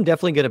I think I'm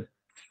definitely going to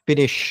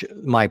finish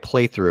my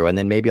playthrough, and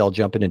then maybe I'll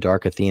jump into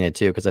Dark Athena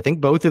too, because I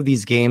think both of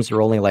these games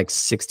are only like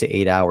 6 to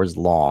 8 hours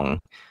long.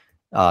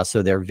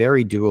 So they're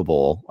very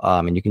doable,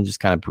 and you can just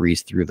kind of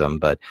breeze through them.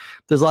 But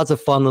there's lots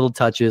of fun little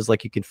touches,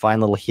 like you can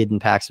find little hidden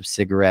packs of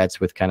cigarettes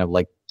with kind of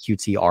like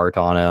cutesy art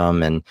on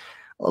them, and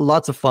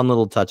lots of fun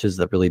little touches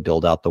that really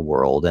build out the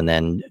world. And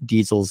then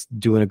Diesel's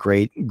doing a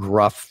great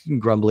gruff,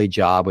 grumbly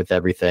job with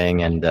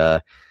everything, and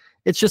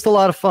it's just a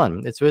lot of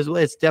fun.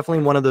 It's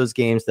definitely one of those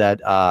games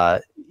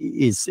that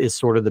is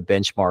sort of the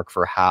benchmark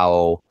for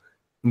how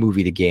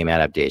movie to game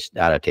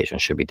adaptation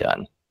should be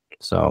done.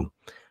 So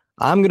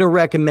I'm gonna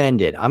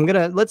recommend it.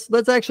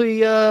 Let's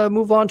actually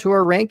move on to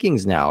our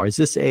rankings now. Is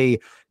this a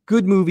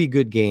good movie,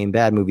 good game,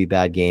 bad movie,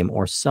 bad game,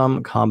 or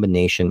some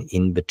combination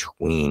in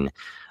between?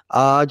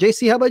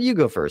 JC, how about you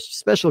go first?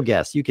 Special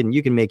guest. You can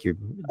make your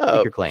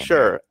claim.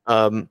 Sure.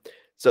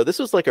 So this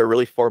was like a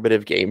really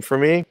formative game for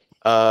me.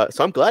 So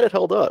I'm glad it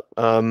held up.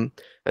 And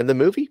the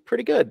movie,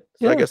 pretty good.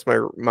 So I guess my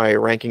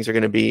rankings are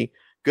going to be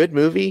good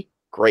movie,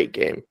 great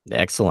game.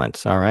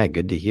 Excellent. All right,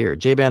 good to hear.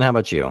 J-Ban, how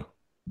about you?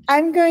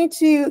 I'm going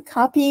to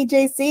copy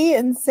JC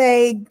and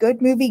say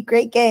good movie,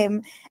 great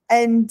game.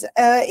 And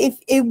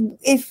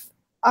if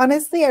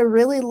honestly, I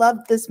really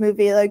loved this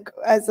movie, like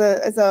as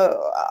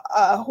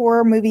a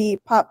horror movie,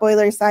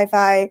 potboiler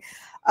sci-fi.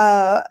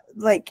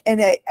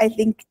 And I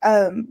think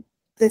the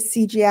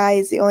CGI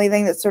is the only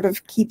thing that sort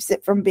of keeps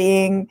it from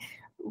being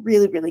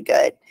really, really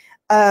good.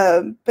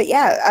 But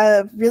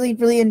yeah, really,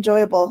 really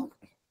enjoyable.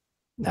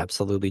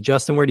 Absolutely.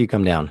 Justin, where do you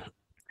come down?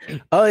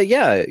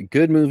 Yeah,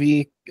 good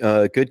movie,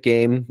 good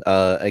game.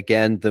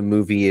 Again, the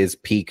movie is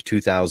peak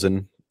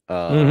 2000.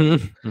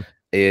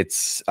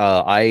 It's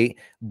by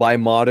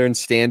modern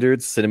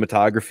standards,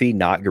 cinematography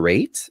not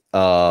great.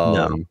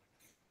 No.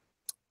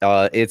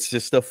 It's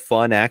just a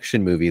fun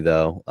action movie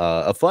though.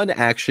 A fun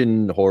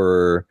action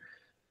horror.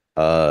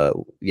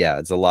 Yeah,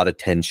 it's a lot of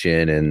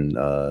tension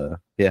and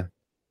yeah.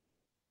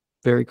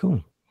 Very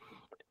cool.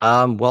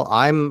 Well,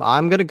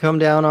 I'm gonna come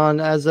down on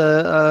as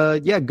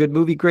a good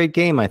movie, great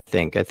game. I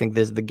think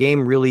the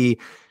game really,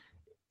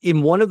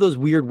 in one of those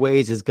weird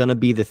ways, is gonna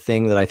be the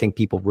thing that I think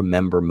people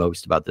remember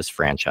most about this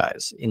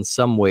franchise. In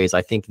some ways,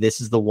 I think this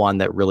is the one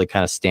that really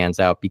kind of stands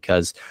out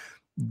because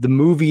the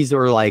movies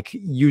are like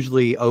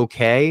usually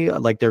okay,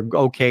 like they're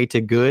okay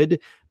to good,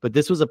 but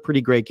this was a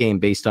pretty great game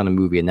based on a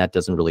movie, and that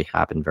doesn't really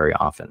happen very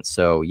often.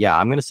 So yeah,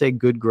 I'm gonna say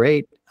good,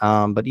 great.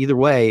 But either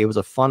way, it was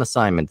a fun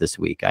assignment this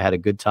week. I had a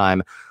good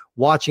time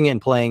watching it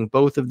and playing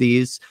both of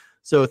these.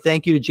 So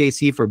thank you to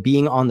JC for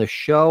being on the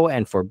show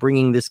and for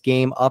bringing this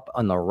game up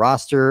on the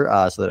roster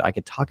so that I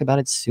could talk about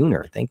it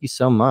sooner. Thank you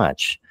so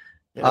much.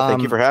 Yeah,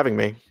 thank you for having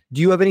me.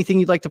 Do you have anything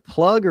you'd like to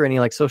plug or any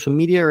like social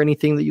media or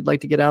anything that you'd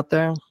like to get out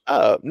there?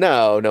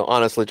 No,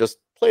 honestly, just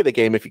play the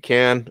game if you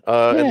can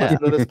and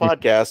listen to this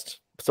podcast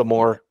some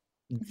more.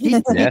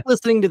 Keep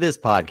listening to this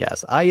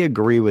podcast. I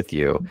agree with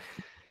you.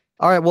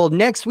 All right. Well,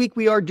 next week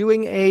we are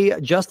doing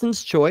a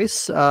Justin's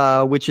Choice,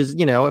 which is,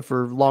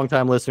 for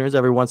longtime listeners,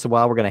 every once in a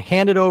while, we're going to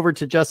hand it over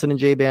to Justin and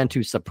J-Ban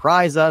to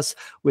surprise us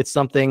with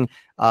something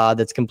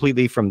that's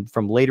completely from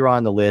later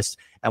on the list.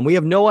 And we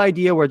have no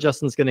idea where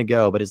Justin's going to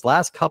go, but his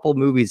last couple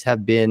movies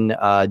have been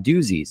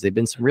doozies. They've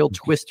been some real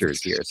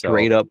twisters here.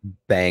 Straight up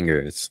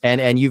bangers.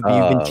 And you've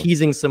been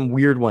teasing some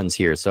weird ones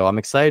here. So I'm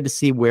excited to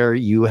see where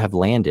you have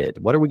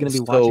landed. What are we going to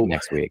be watching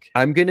next week?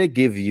 I'm going to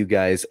give you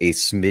guys a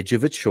smidge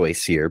of a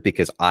choice here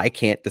because I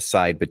can't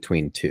decide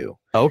between two.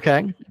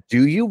 Okay.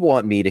 Do you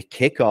want me to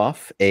kick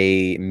off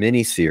a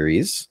mini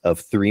series of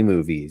 3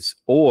 movies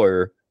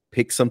or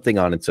pick something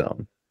on its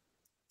own?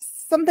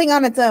 Something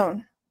on its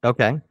own.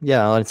 Okay.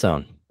 Yeah, on its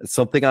own.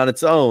 Something on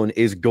its own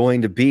is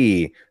going to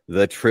be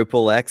the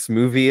XXX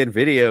movie and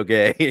video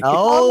game.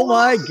 Oh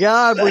my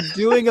God, we're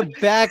doing a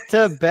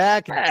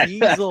back-to-back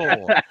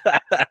Diesel.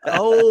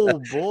 Oh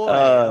boy.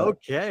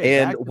 Okay.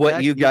 And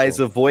what you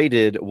guys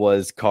avoided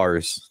was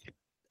Cars.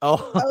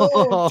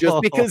 Oh,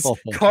 just because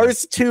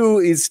Cars 2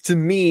 is to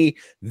me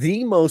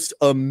the most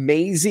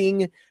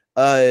amazing,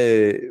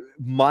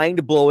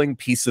 mind-blowing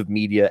piece of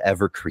media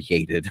ever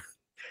created.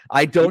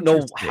 I don't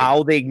know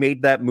how they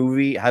made that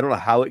movie. I don't know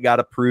how it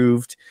got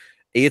approved.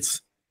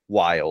 It's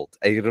wild.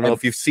 I don't know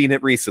if you've seen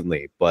it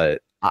recently,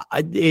 but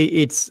we'll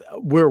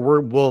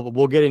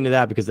get into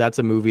that because that's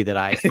a movie that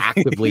I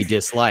actively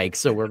dislike.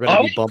 So we're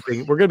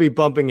gonna be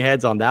bumping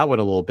heads on that one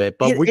a little bit.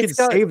 But we can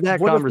save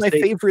that conversation. One of my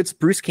favorites,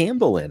 Bruce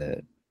Campbell, in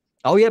it.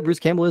 Oh yeah, Bruce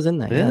Campbell is in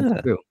that. Yeah,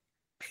 that's true.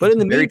 But in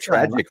the very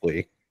meantime,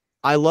 tragically,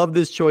 I love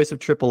this choice of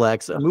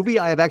XXX, a movie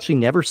I have actually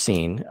never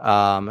seen.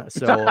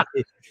 So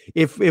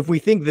if we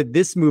think that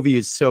this movie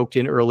is soaked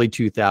in early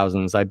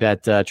 2000s, I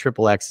bet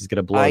XXX is going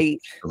to blow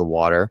the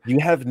water. You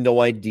have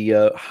no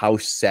idea how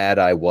sad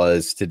I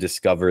was to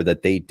discover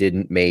that they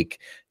didn't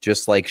make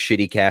just like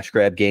shitty cash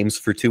grab games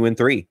for 2 and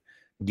 3.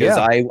 Because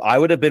I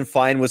would have been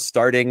fine with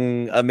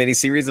starting a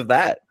miniseries of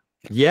that.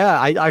 Yeah,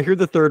 I hear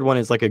the third one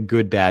is like a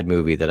good bad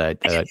movie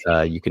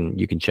that you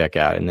can check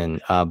out. And then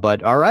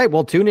but all right,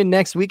 well, tune in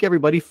next week,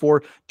 everybody,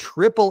 for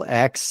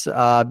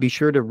XXX. Be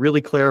sure to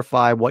really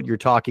clarify what you're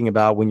talking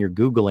about when you're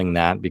Googling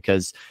that,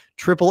 because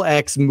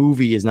XXX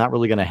movie is not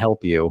really going to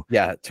help you.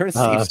 Yeah, turn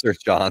Steve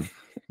search on.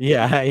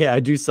 Yeah,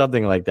 do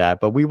something like that.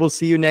 But we will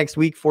see you next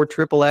week for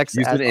Triple X.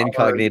 Use an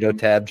incognito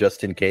tab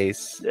just in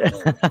case.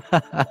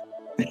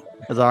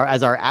 As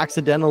our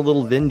accidental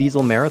little Vin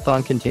Diesel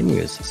marathon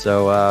continues.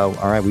 So,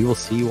 all right, we will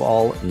see you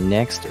all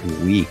next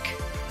week.